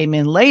guys who came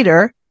in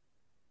later.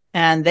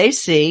 And they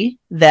see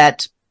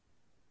that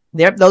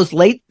those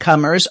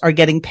latecomers are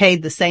getting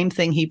paid the same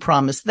thing he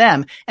promised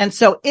them. And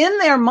so in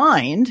their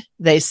mind,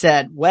 they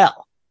said,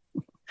 well,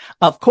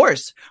 of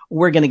course,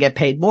 we're going to get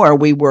paid more.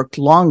 We worked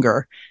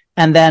longer.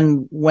 And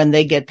then when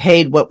they get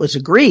paid what was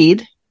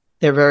agreed,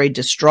 they're very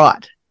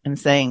distraught and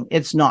saying,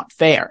 "It's not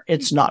fair.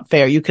 It's not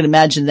fair." You can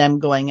imagine them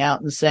going out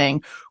and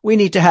saying, "We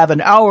need to have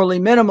an hourly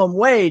minimum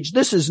wage.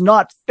 This is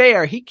not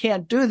fair. He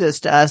can't do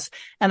this to us."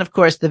 And of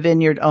course, the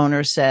vineyard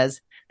owner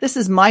says, "This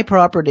is my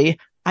property.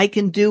 I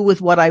can do with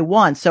what I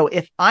want. So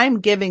if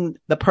I'm giving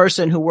the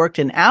person who worked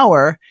an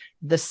hour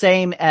the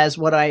same as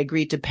what I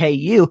agreed to pay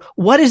you.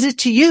 What is it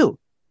to you?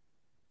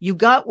 You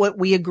got what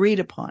we agreed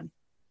upon,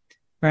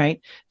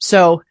 right?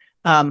 So,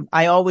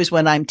 I always,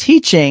 when I'm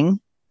teaching,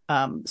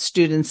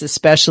 students,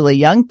 especially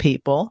young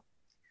people,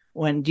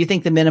 do you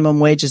think the minimum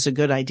wage is a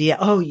good idea?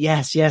 Oh,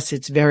 yes,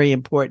 it's very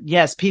important.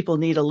 Yes, people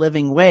need a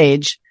living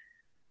wage.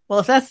 Well,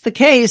 if that's the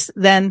case,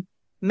 then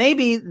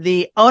maybe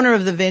the owner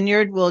of the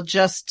vineyard will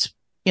just,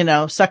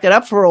 suck it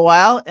up for a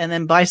while and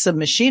then buy some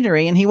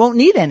machinery, and he won't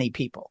need any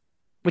people,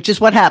 which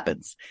is what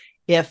happens.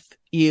 If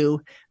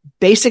you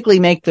basically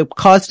make the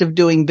cost of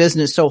doing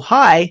business so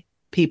high,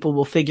 people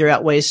will figure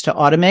out ways to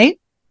automate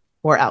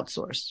or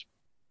outsource.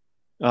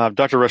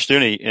 Dr.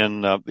 Rushdoony,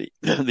 in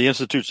the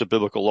Institutes of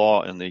Biblical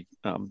Law, in the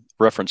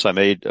reference I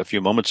made a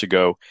few moments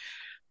ago,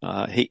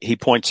 he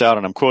points out,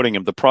 and I'm quoting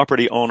him, the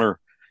property owner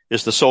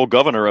is the sole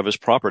governor of his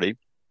property,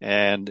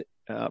 and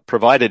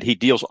provided he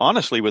deals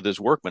honestly with his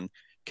workmen,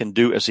 can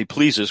do as he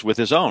pleases with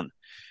his own.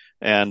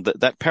 And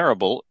that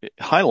parable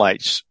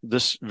highlights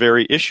this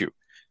very issue.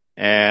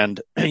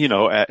 And,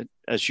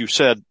 as you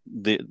said,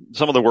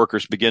 some of the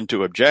workers begin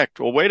to object.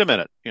 Well, wait a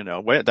minute,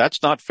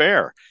 that's not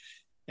fair.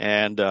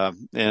 And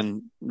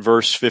in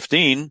verse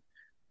 15,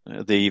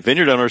 the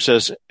vineyard owner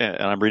says,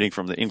 and I'm reading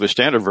from the English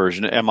Standard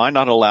Version, am I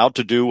not allowed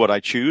to do what I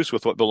choose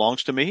with what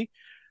belongs to me?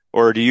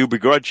 Or do you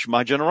begrudge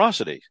my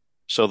generosity?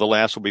 So the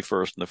last will be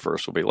first and the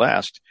first will be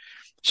last.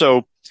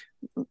 So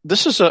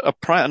this is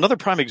another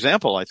prime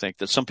example, I think,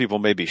 that some people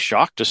may be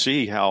shocked to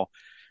see how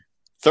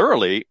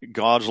thoroughly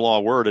God's law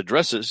word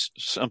addresses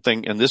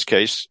something, in this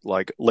case,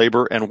 like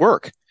labor and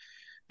work.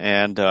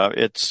 And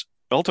it's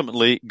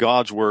ultimately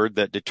God's word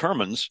that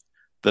determines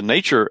the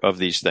nature of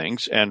these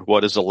things and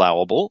what is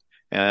allowable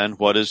and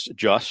what is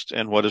just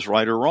and what is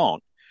right or wrong.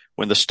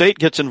 When the state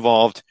gets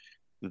involved,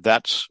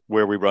 that's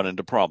where we run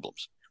into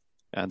problems.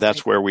 And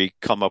that's where we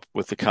come up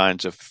with the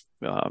kinds of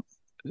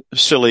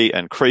silly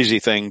and crazy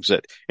things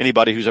that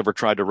anybody who's ever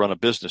tried to run a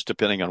business,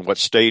 depending on what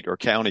state or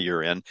county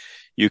you're in,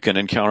 you can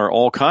encounter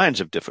all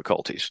kinds of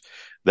difficulties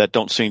that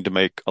don't seem to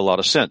make a lot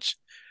of sense.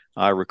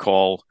 I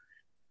recall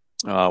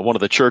one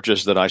of the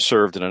churches that I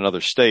served in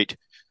another state.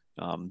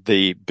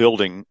 The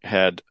building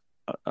had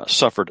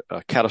suffered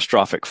a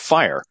catastrophic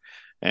fire,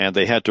 and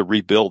they had to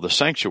rebuild the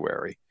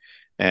sanctuary.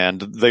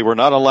 And they were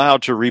not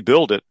allowed to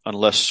rebuild it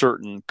unless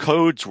certain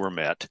codes were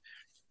met,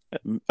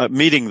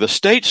 meeting the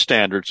state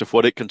standards of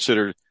what it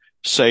considered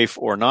safe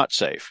or not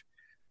safe.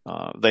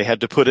 They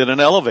had to put in an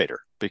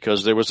elevator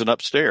because there was an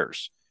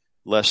upstairs,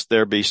 lest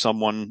there be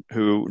someone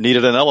who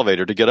needed an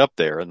elevator to get up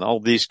there, and all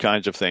these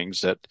kinds of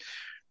things that,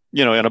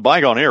 in a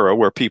bygone era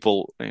where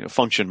people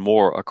function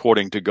more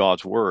according to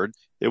God's word,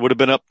 it would have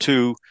been up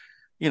to,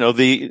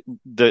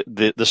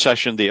 the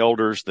session, the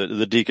elders,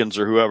 the deacons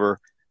or whoever,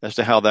 as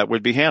to how that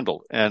would be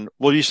handled. And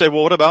you say,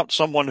 well, what about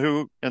someone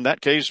who in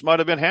that case might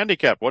have been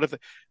handicapped?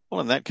 Well,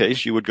 in that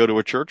case, you would go to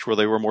a church where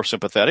they were more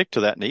sympathetic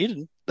to that need,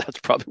 and that's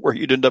probably where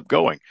you'd end up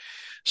going.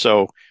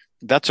 So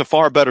that's a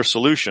far better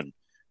solution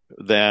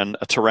than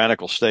a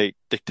tyrannical state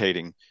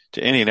dictating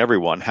to any and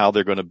everyone how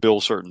they're going to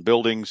build certain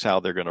buildings,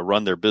 how they're going to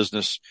run their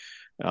business.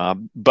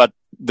 But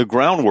the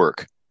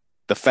groundwork,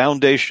 the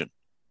foundation,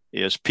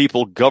 is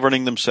people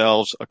governing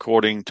themselves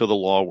according to the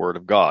law word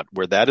of God.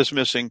 Where that is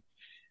missing,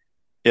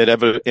 it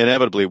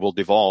inevitably will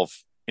devolve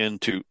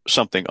into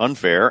something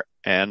unfair,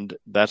 and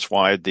that's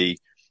why the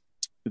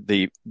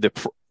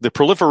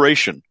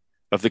proliferation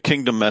of the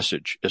kingdom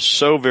message is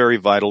so very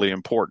vitally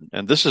important.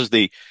 And this is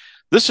the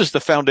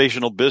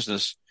foundational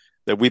business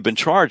that we've been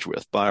charged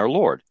with by our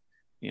Lord,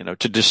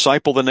 to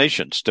disciple the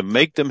nations, to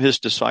make them his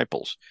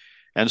disciples.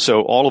 And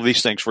so all of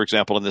these things, for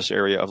example, in this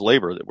area of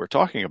labor that we're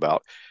talking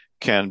about,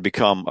 can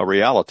become a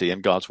reality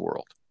in God's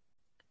world.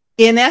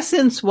 In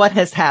essence, what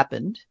has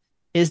happened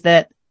is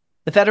that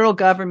the federal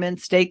government,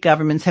 state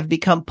governments have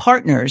become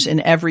partners in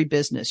every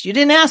business. You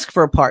didn't ask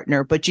for a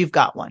partner, but you've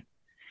got one.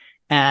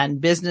 And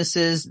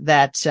businesses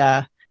that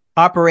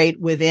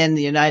operate within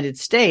the United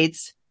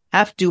States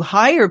have to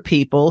hire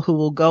people who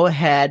will go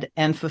ahead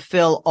and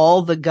fulfill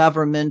all the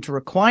government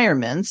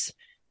requirements,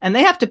 and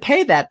they have to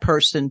pay that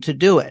person to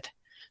do it.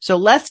 So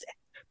lest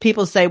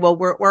people say, well,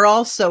 we're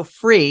all so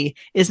free.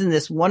 Isn't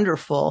this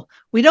wonderful?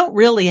 We don't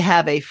really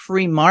have a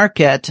free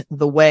market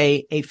the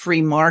way a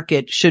free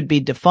market should be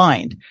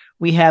defined.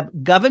 We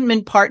have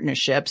government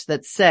partnerships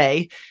that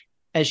say,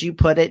 as you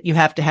put it, you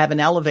have to have an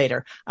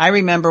elevator. I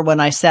remember when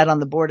I sat on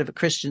the board of a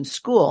Christian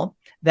school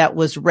that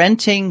was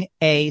renting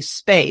a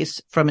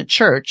space from a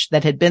church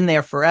that had been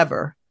there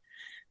forever,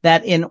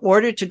 that in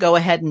order to go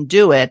ahead and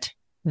do it,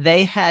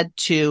 they had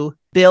to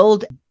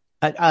build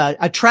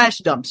a trash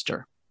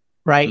dumpster,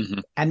 right? Mm-hmm.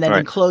 And then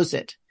enclose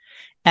it.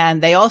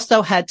 And they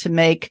also had to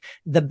make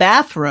the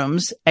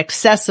bathrooms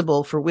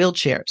accessible for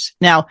wheelchairs.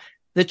 Now,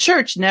 the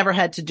church never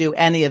had to do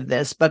any of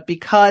this, but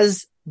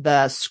because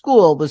the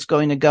school was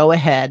going to go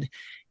ahead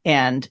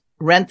and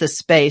rent the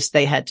space,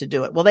 they had to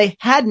do it. Well, they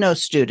had no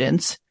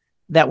students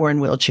that were in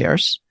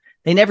wheelchairs.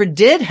 They never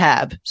did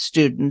have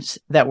students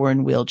that were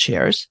in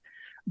wheelchairs,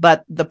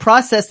 but the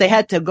process, they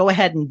had to go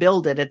ahead and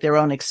build it at their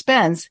own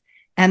expense.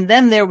 And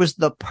then there was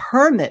the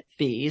permit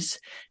fees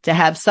to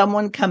have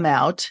someone come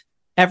out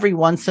every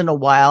once in a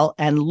while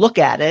and look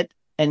at it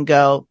and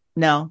go,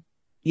 no,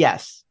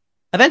 yes.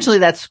 Eventually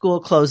that school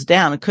closed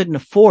down and couldn't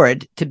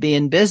afford to be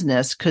in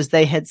business because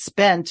they had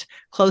spent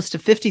close to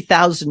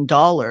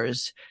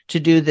 $50,000 to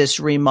do this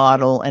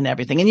remodel and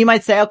everything. And you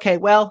might say, okay,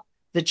 well,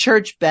 the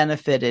church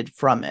benefited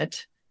from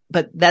it,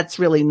 but that's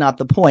really not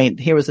the point.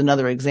 Here was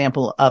another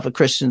example of a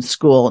Christian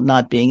school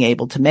not being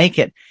able to make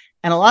it.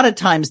 And a lot of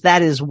times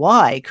that is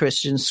why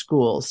Christian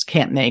schools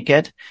can't make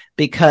it,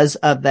 because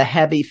of the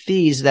heavy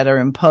fees that are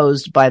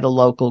imposed by the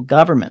local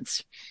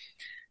governments.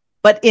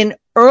 But in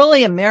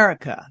early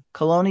America,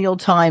 colonial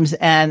times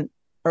and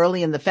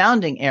early in the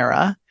founding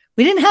era,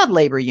 we didn't have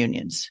labor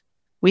unions.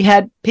 We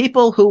had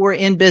people who were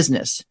in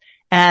business,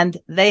 and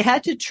they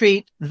had to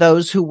treat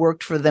those who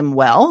worked for them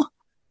well.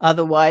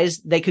 Otherwise,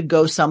 they could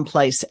go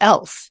someplace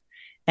else.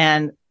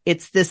 And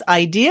it's this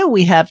idea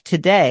we have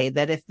today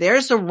that if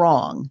there's a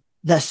wrong,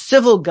 the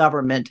civil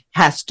government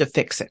has to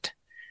fix it.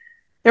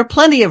 There are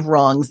plenty of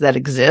wrongs that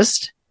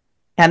exist,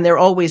 and there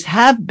always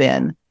have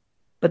been,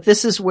 but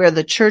this is where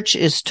the church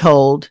is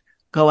told,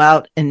 go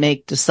out and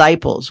make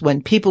disciples.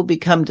 When people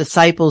become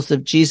disciples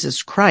of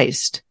Jesus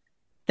Christ,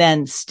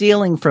 then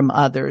stealing from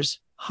others,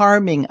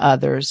 harming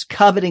others,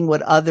 coveting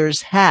what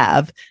others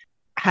have,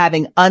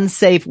 having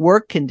unsafe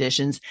work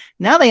conditions,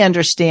 now they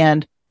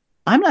understand,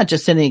 I'm not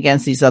just sinning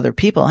against these other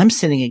people, I'm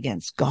sinning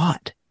against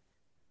God.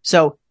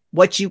 So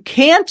what you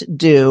can't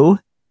do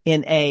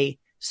in a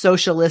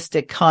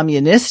socialistic,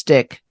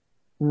 communistic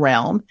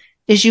realm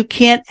is you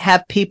can't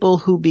have people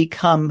who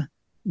become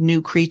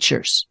new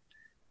creatures.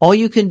 All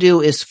you can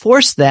do is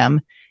force them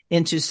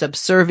into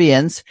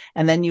subservience,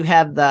 and then you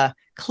have the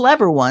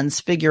clever ones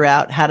figure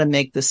out how to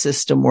make the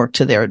system work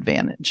to their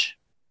advantage.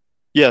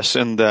 Yes,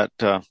 in that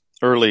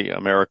early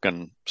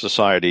American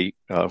society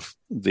of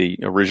the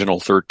original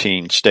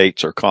 13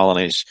 states or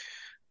colonies,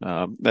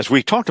 as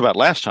we talked about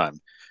last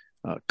time,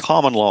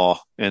 common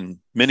law in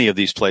many of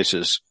these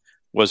places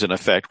was in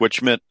effect,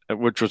 which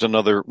was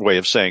another way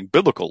of saying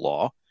biblical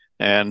law.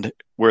 And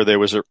where there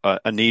was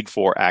a need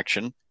for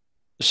action,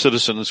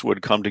 citizens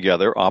would come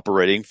together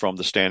operating from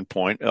the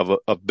standpoint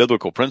of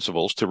biblical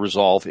principles to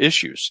resolve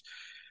issues.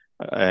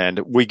 And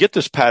we get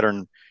this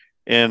pattern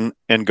in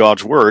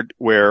God's word,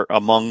 where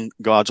among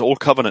God's old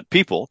covenant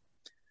people,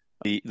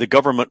 the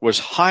government was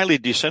highly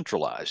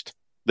decentralized.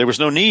 There was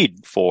no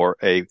need for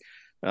a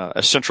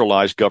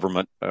centralized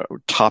government,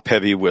 top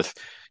heavy with,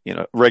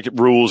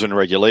 rules and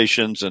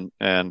regulations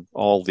and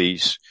all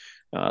these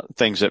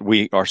things that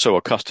we are so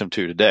accustomed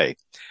to today.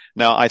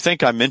 Now, I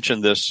think I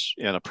mentioned this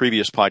in a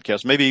previous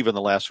podcast, maybe even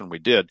the last one we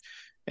did.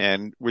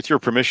 And with your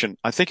permission,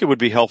 I think it would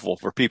be helpful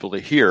for people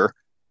to hear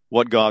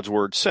what God's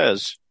word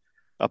says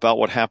about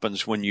what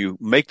happens when you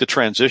make the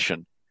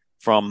transition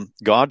from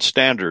God's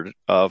standard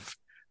of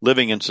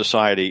living in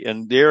society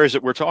and the areas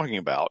that we're talking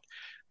about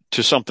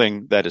to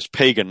something that is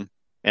pagan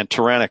and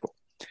tyrannical.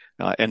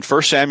 In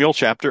 1 Samuel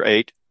chapter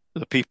 8,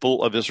 the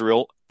people of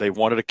Israel, they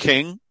wanted a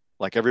king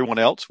like everyone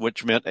else,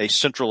 which meant a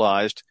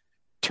centralized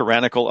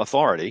tyrannical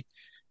authority.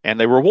 And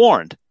they were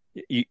warned,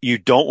 you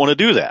don't want to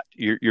do that.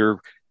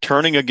 You're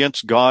turning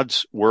against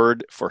God's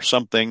word for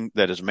something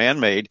that is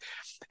man-made.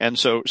 And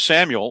so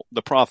Samuel,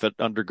 the prophet,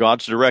 under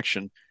God's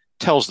direction,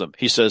 tells them,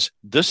 he says,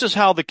 this is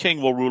how the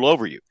king will rule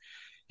over you.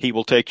 He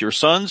will take your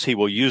sons, he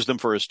will use them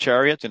for his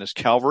chariots and his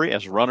cavalry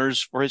as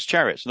runners for his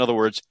chariots. In other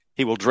words,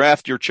 he will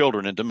draft your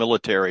children into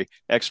military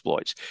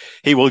exploits.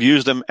 He will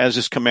use them as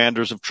his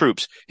commanders of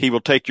troops. He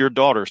will take your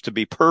daughters to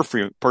be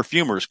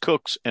perfumers,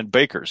 cooks, and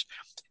bakers.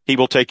 He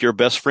will take your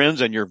best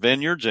friends and your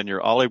vineyards and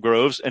your olive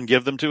groves and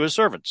give them to his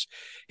servants.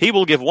 He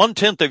will give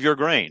 1/10 of your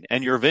grain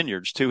and your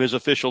vineyards to his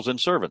officials and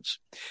servants.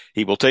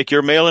 He will take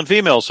your male and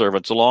female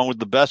servants along with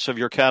the best of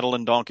your cattle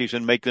and donkeys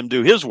and make them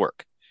do his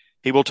work.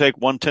 He will take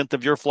 1/10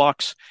 of your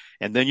flocks,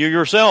 and then you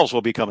yourselves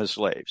will become his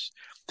slaves.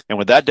 And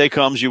when that day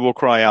comes, you will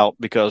cry out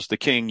because the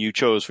king you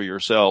chose for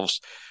yourselves,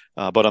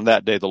 but on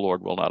that day the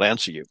Lord will not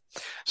answer you.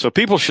 So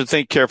people should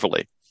think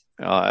carefully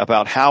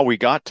about how we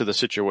got to the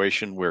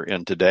situation we're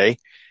in today.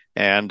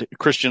 And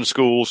Christian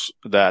schools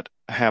that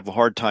have a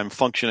hard time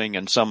functioning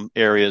in some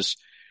areas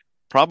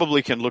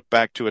probably can look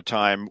back to a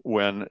time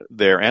when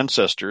their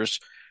ancestors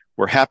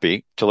were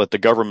happy to let the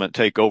government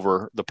take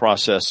over the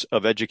process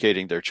of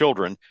educating their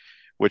children,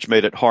 which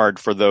made it hard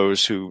for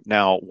those who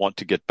now want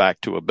to get back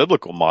to a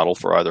biblical model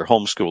for either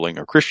homeschooling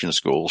or Christian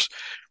schools,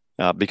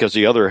 because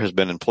the other has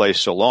been in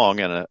place so long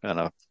and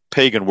a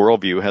pagan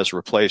worldview has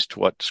replaced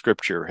what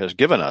Scripture has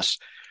given us.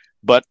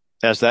 But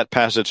as that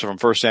passage from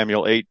 1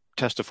 Samuel 8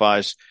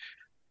 testifies,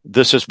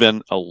 this has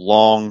been a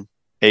long,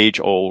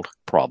 age-old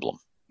problem.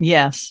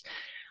 Yes.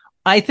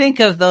 I think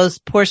of those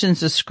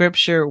portions of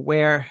Scripture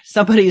where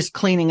somebody's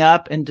cleaning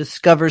up and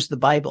discovers the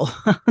Bible.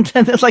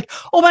 And it's like,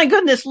 oh my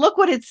goodness, look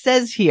what it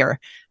says here.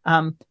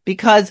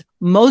 Because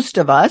most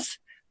of us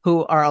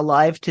who are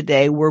alive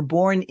today were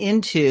born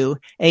into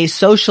a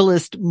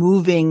socialist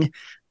moving,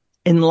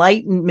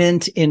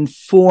 enlightenment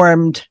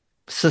informed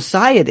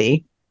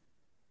society,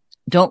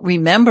 don't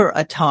remember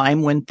a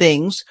time when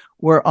things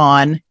were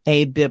on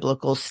a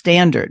biblical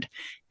standard.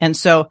 And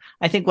so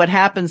I think what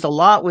happens a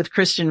lot with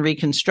Christian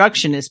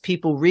Reconstruction is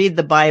people read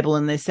the Bible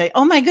and they say,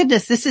 oh my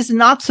goodness, this is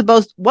not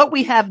what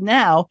we have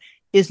now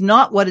is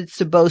not what it's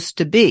supposed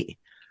to be.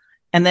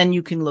 And then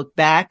you can look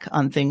back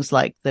on things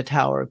like the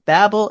Tower of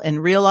Babel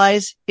and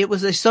realize it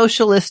was a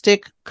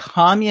socialistic,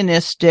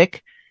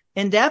 communistic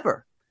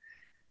endeavor.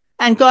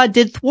 And God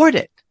did thwart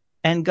it.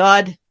 And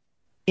God,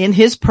 in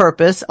his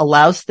purpose,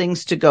 allows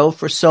things to go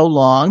for so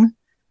long,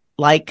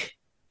 like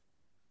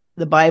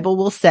the Bible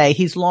will say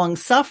he's long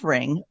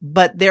suffering,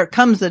 but there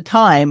comes a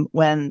time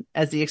when,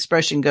 as the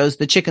expression goes,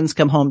 the chickens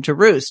come home to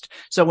roost.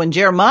 So when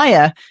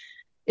Jeremiah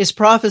is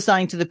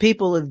prophesying to the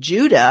people of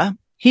Judah,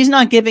 he's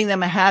not giving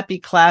them a happy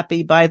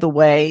clappy, by the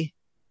way,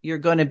 you're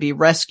going to be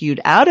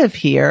rescued out of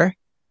here.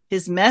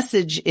 His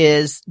message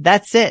is,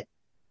 that's it.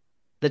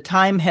 The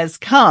time has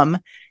come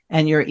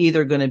and you're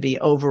either going to be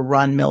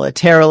overrun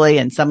militarily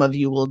and some of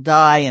you will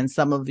die and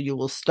some of you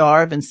will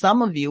starve and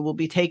some of you will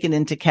be taken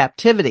into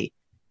captivity.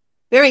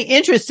 Very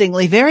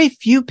interestingly, very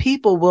few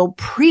people will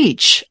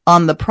preach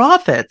on the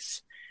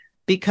prophets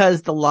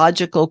because the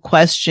logical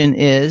question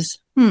is,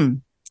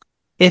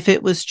 if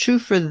it was true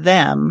for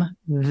them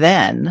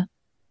then,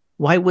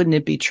 why wouldn't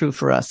it be true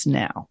for us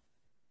now?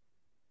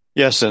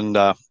 Yes, and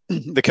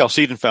the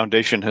Chalcedon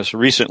Foundation has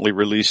recently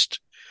released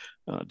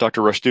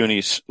Dr.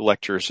 Rushdoony's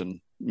lectures and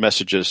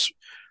messages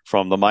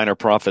from the minor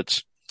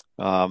prophets.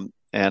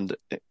 And,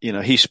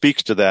 he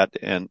speaks to that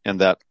and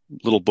that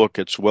little book.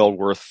 It's well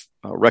worth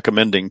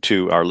recommending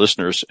to our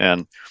listeners.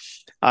 And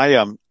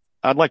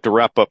I'd like to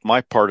wrap up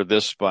my part of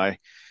this by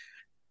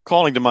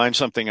calling to mind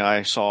something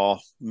I saw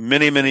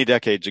many, many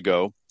decades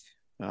ago,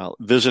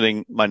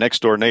 visiting my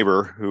next door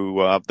neighbor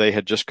who, they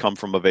had just come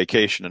from a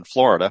vacation in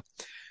Florida.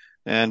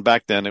 And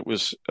back then it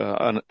was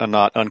a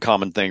not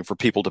uncommon thing for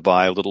people to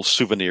buy little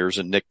souvenirs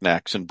and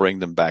knickknacks and bring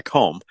them back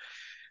home.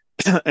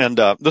 And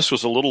this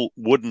was a little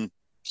wooden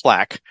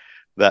plaque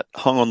that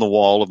hung on the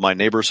wall of my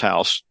neighbor's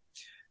house.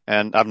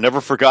 And I've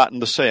never forgotten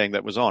the saying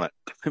that was on it.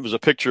 It was a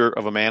picture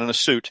of a man in a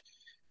suit.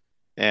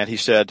 And he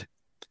said,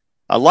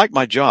 I like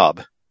my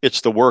job.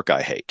 It's the work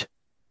I hate.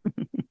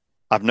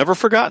 I've never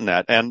forgotten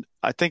that. And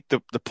I think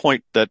the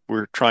point that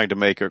we're trying to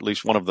make, or at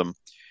least one of them,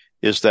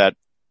 is that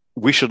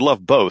we should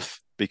love both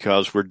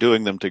because we're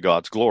doing them to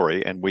God's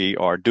glory and we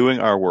are doing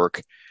our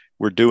work.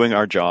 We're doing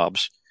our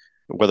jobs,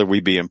 whether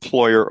we be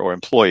employer or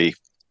employee,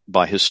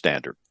 by his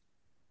standard.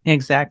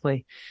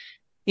 Exactly.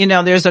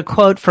 There's a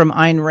quote from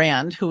Ayn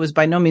Rand, who was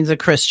by no means a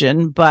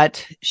Christian,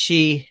 but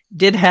she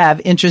did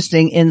have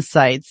interesting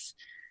insights.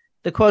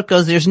 The quote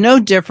goes, there's no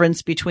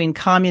difference between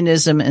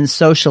communism and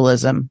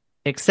socialism,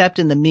 except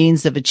in the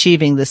means of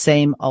achieving the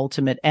same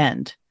ultimate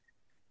end.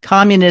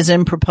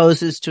 Communism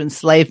proposes to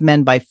enslave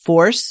men by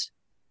force,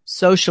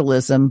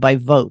 socialism by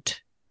vote.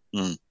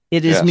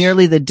 It is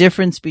merely the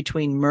difference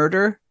between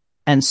murder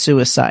and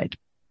suicide.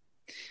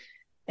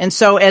 And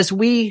so as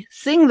we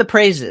sing the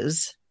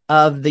praises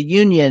of the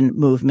union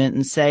movement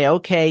and say,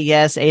 okay,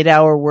 yes,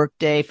 8-hour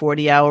workday,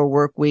 40-hour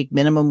work week,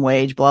 minimum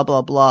wage, blah,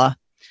 blah, blah,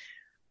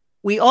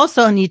 we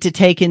also need to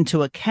take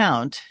into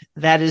account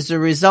that as a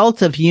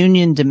result of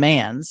union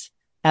demands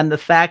and the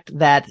fact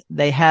that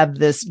they have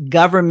this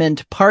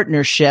government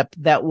partnership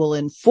that will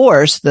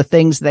enforce the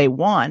things they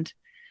want,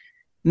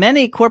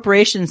 many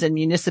corporations and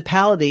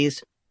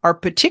municipalities are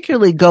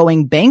particularly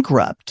going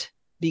bankrupt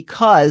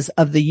because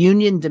of the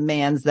union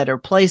demands that are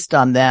placed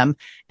on them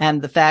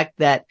and the fact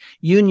that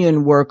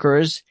union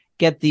workers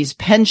get these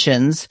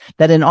pensions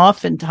that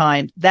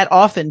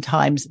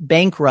oftentimes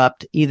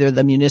bankrupt either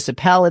the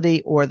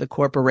municipality or the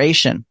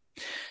corporation.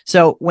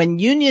 So when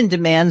union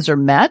demands are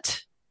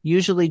met,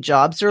 usually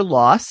jobs are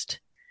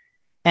lost.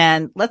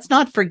 And let's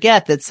not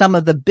forget that some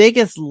of the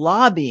biggest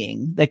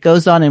lobbying that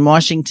goes on in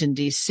Washington,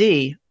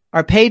 D.C.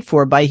 are paid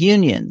for by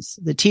unions,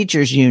 the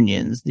teachers'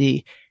 unions,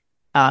 the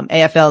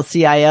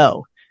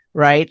AFL-CIO,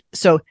 right?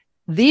 So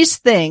these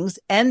things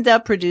end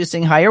up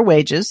producing higher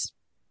wages,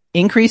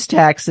 increased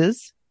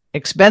taxes,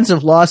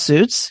 expensive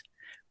lawsuits,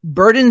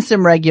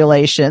 burdensome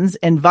regulations,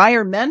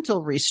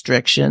 environmental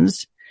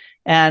restrictions,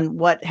 and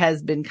what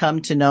has been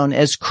come to known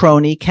as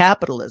crony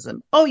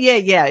capitalism. Oh,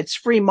 yeah, it's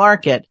free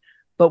market,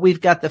 but we've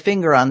got the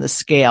finger on the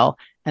scale,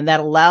 and that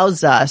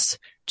allows us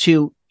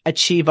to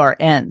achieve our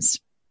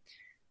ends.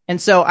 And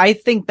so I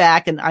think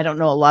back, and I don't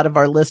know, a lot of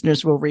our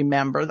listeners will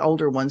remember, the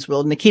older ones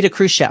will, Nikita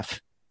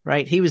Khrushchev,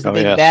 right? He was the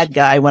big bad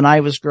guy when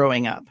I was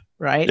growing up,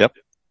 right? Yep.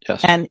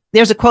 Yes. And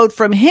there's a quote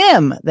from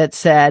him that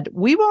said,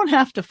 we won't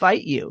have to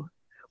fight you.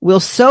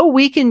 We'll so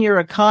weaken your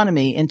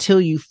economy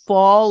until you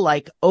fall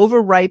like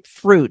overripe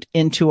fruit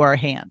into our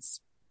hands.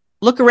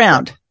 Look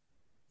around.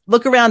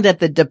 Look around at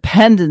the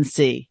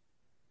dependency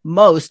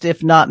most,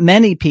 if not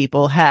many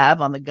people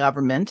have on the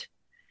government.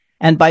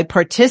 And by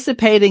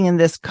participating in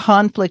this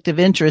conflict of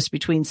interest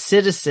between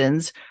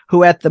citizens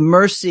who are at the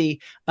mercy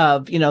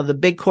of, the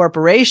big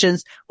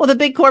corporations, well, the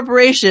big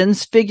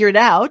corporations figured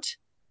out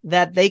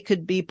that they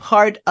could be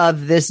part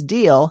of this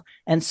deal.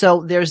 And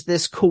so there's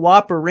this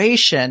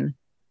cooperation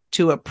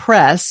to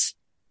oppress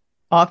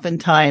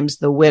oftentimes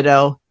the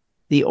widow,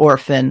 the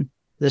orphan,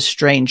 the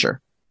stranger.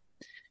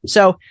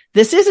 So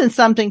this isn't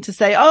something to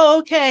say, oh,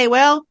 okay,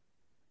 well,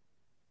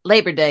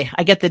 Labor Day,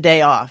 I get the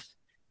day off.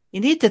 You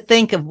need to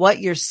think of what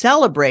you're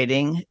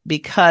celebrating,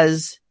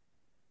 because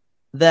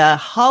the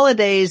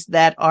holidays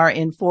that are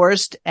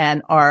enforced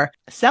and are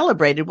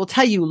celebrated will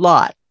tell you a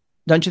lot,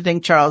 don't you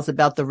think, Charles,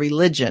 about the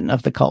religion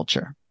of the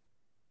culture?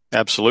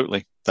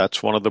 Absolutely.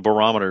 That's one of the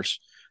barometers.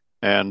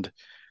 And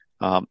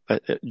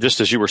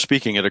just as you were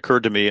speaking, it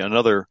occurred to me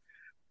another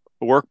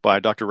work by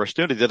Dr.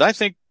 Rushdoony that I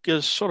think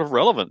is sort of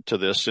relevant to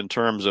this in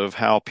terms of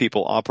how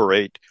people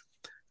operate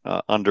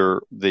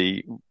under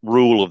the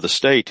rule of the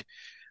state.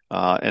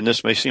 And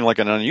this may seem like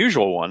an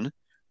unusual one,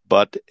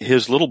 but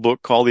his little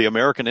book called The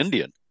American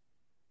Indian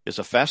is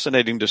a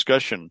fascinating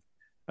discussion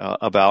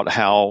about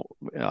how,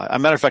 a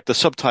matter of fact, the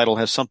subtitle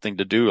has something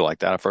to do like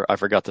that. I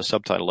forgot the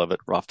subtitle of it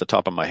off the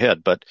top of my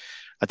head, but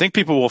I think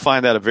people will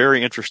find that a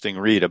very interesting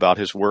read about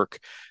his work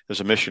as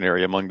a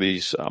missionary among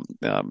these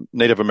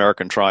Native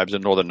American tribes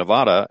in northern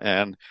Nevada,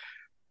 and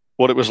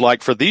what it was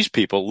like for these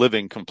people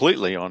living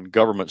completely on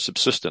government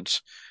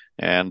subsistence.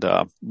 And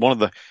I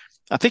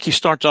think he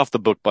starts off the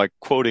book by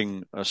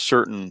quoting a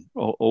certain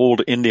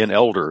old Indian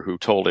elder who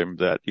told him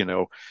that,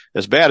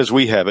 as bad as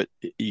we have it,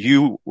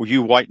 you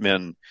white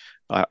men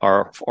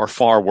are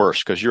far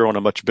worse because you're on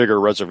a much bigger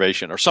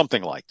reservation or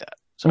something like that.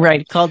 So,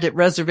 right. Called it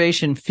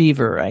reservation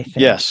fever, I think.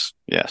 Yes.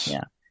 Yeah.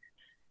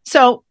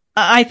 So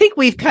I think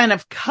we've kind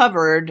of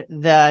covered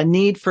the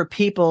need for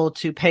people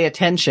to pay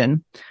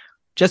attention.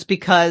 Just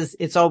because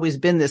it's always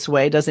been this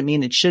way doesn't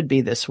mean it should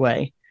be this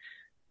way.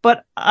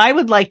 But I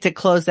would like to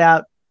close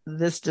out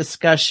this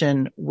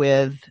discussion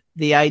with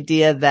the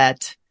idea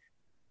that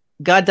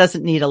God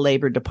doesn't need a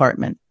labor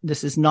department.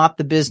 This is not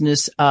the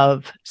business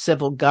of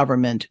civil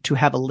government to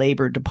have a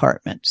labor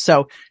department.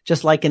 So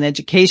just like an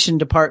education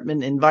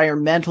department,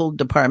 environmental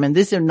department,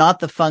 these are not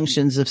the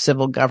functions of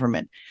civil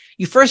government.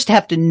 You first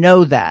have to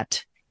know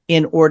that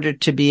in order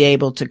to be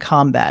able to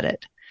combat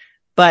it.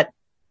 But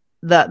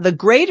the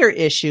greater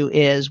issue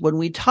is when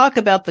we talk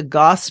about the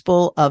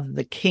gospel of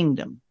the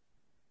kingdom,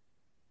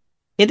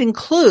 it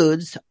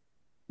includes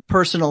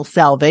personal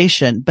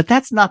salvation, but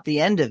that's not the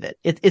end of it.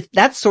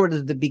 That's sort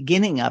of the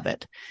beginning of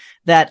it,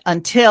 that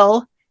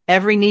until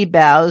every knee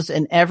bows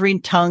and every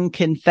tongue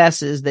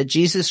confesses that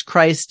Jesus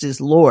Christ is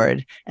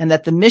Lord, and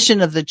that the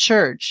mission of the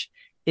church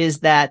is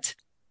that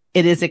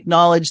it is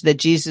acknowledged that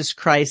Jesus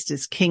Christ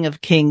is King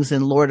of Kings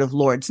and Lord of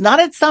Lords, not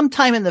at some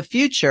time in the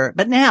future,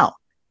 but now.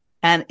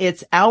 And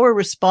it's our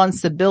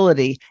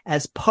responsibility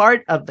as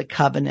part of the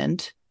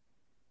covenant,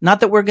 not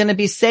that we're going to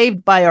be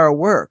saved by our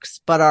works,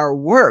 but our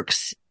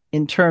works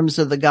in terms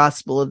of the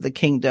gospel of the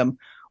kingdom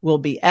will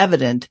be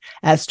evident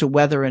as to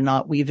whether or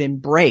not we've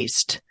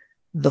embraced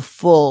the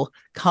full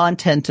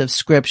content of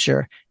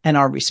Scripture and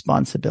our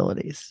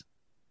responsibilities.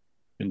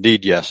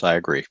 Indeed, yes, I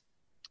agree.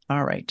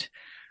 All right.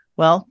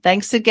 Well,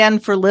 thanks again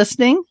for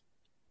listening.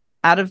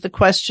 Out of the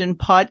Question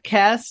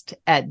podcast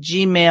at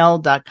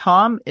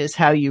gmail.com is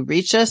how you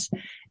reach us.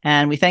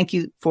 And we thank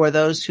you for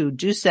those who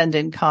do send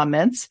in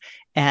comments.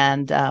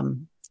 And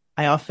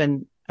I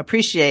often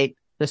appreciate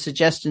the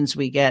suggestions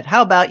we get.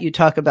 How about you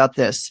talk about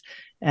this?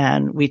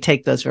 And we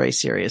take those very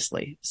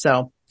seriously.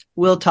 So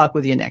we'll talk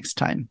with you next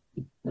time.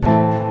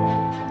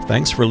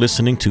 Thanks for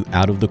listening to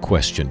Out of the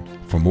Question.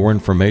 For more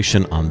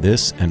information on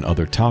this and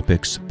other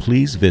topics,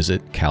 please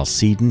visit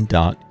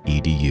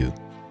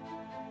chalcedon.edu.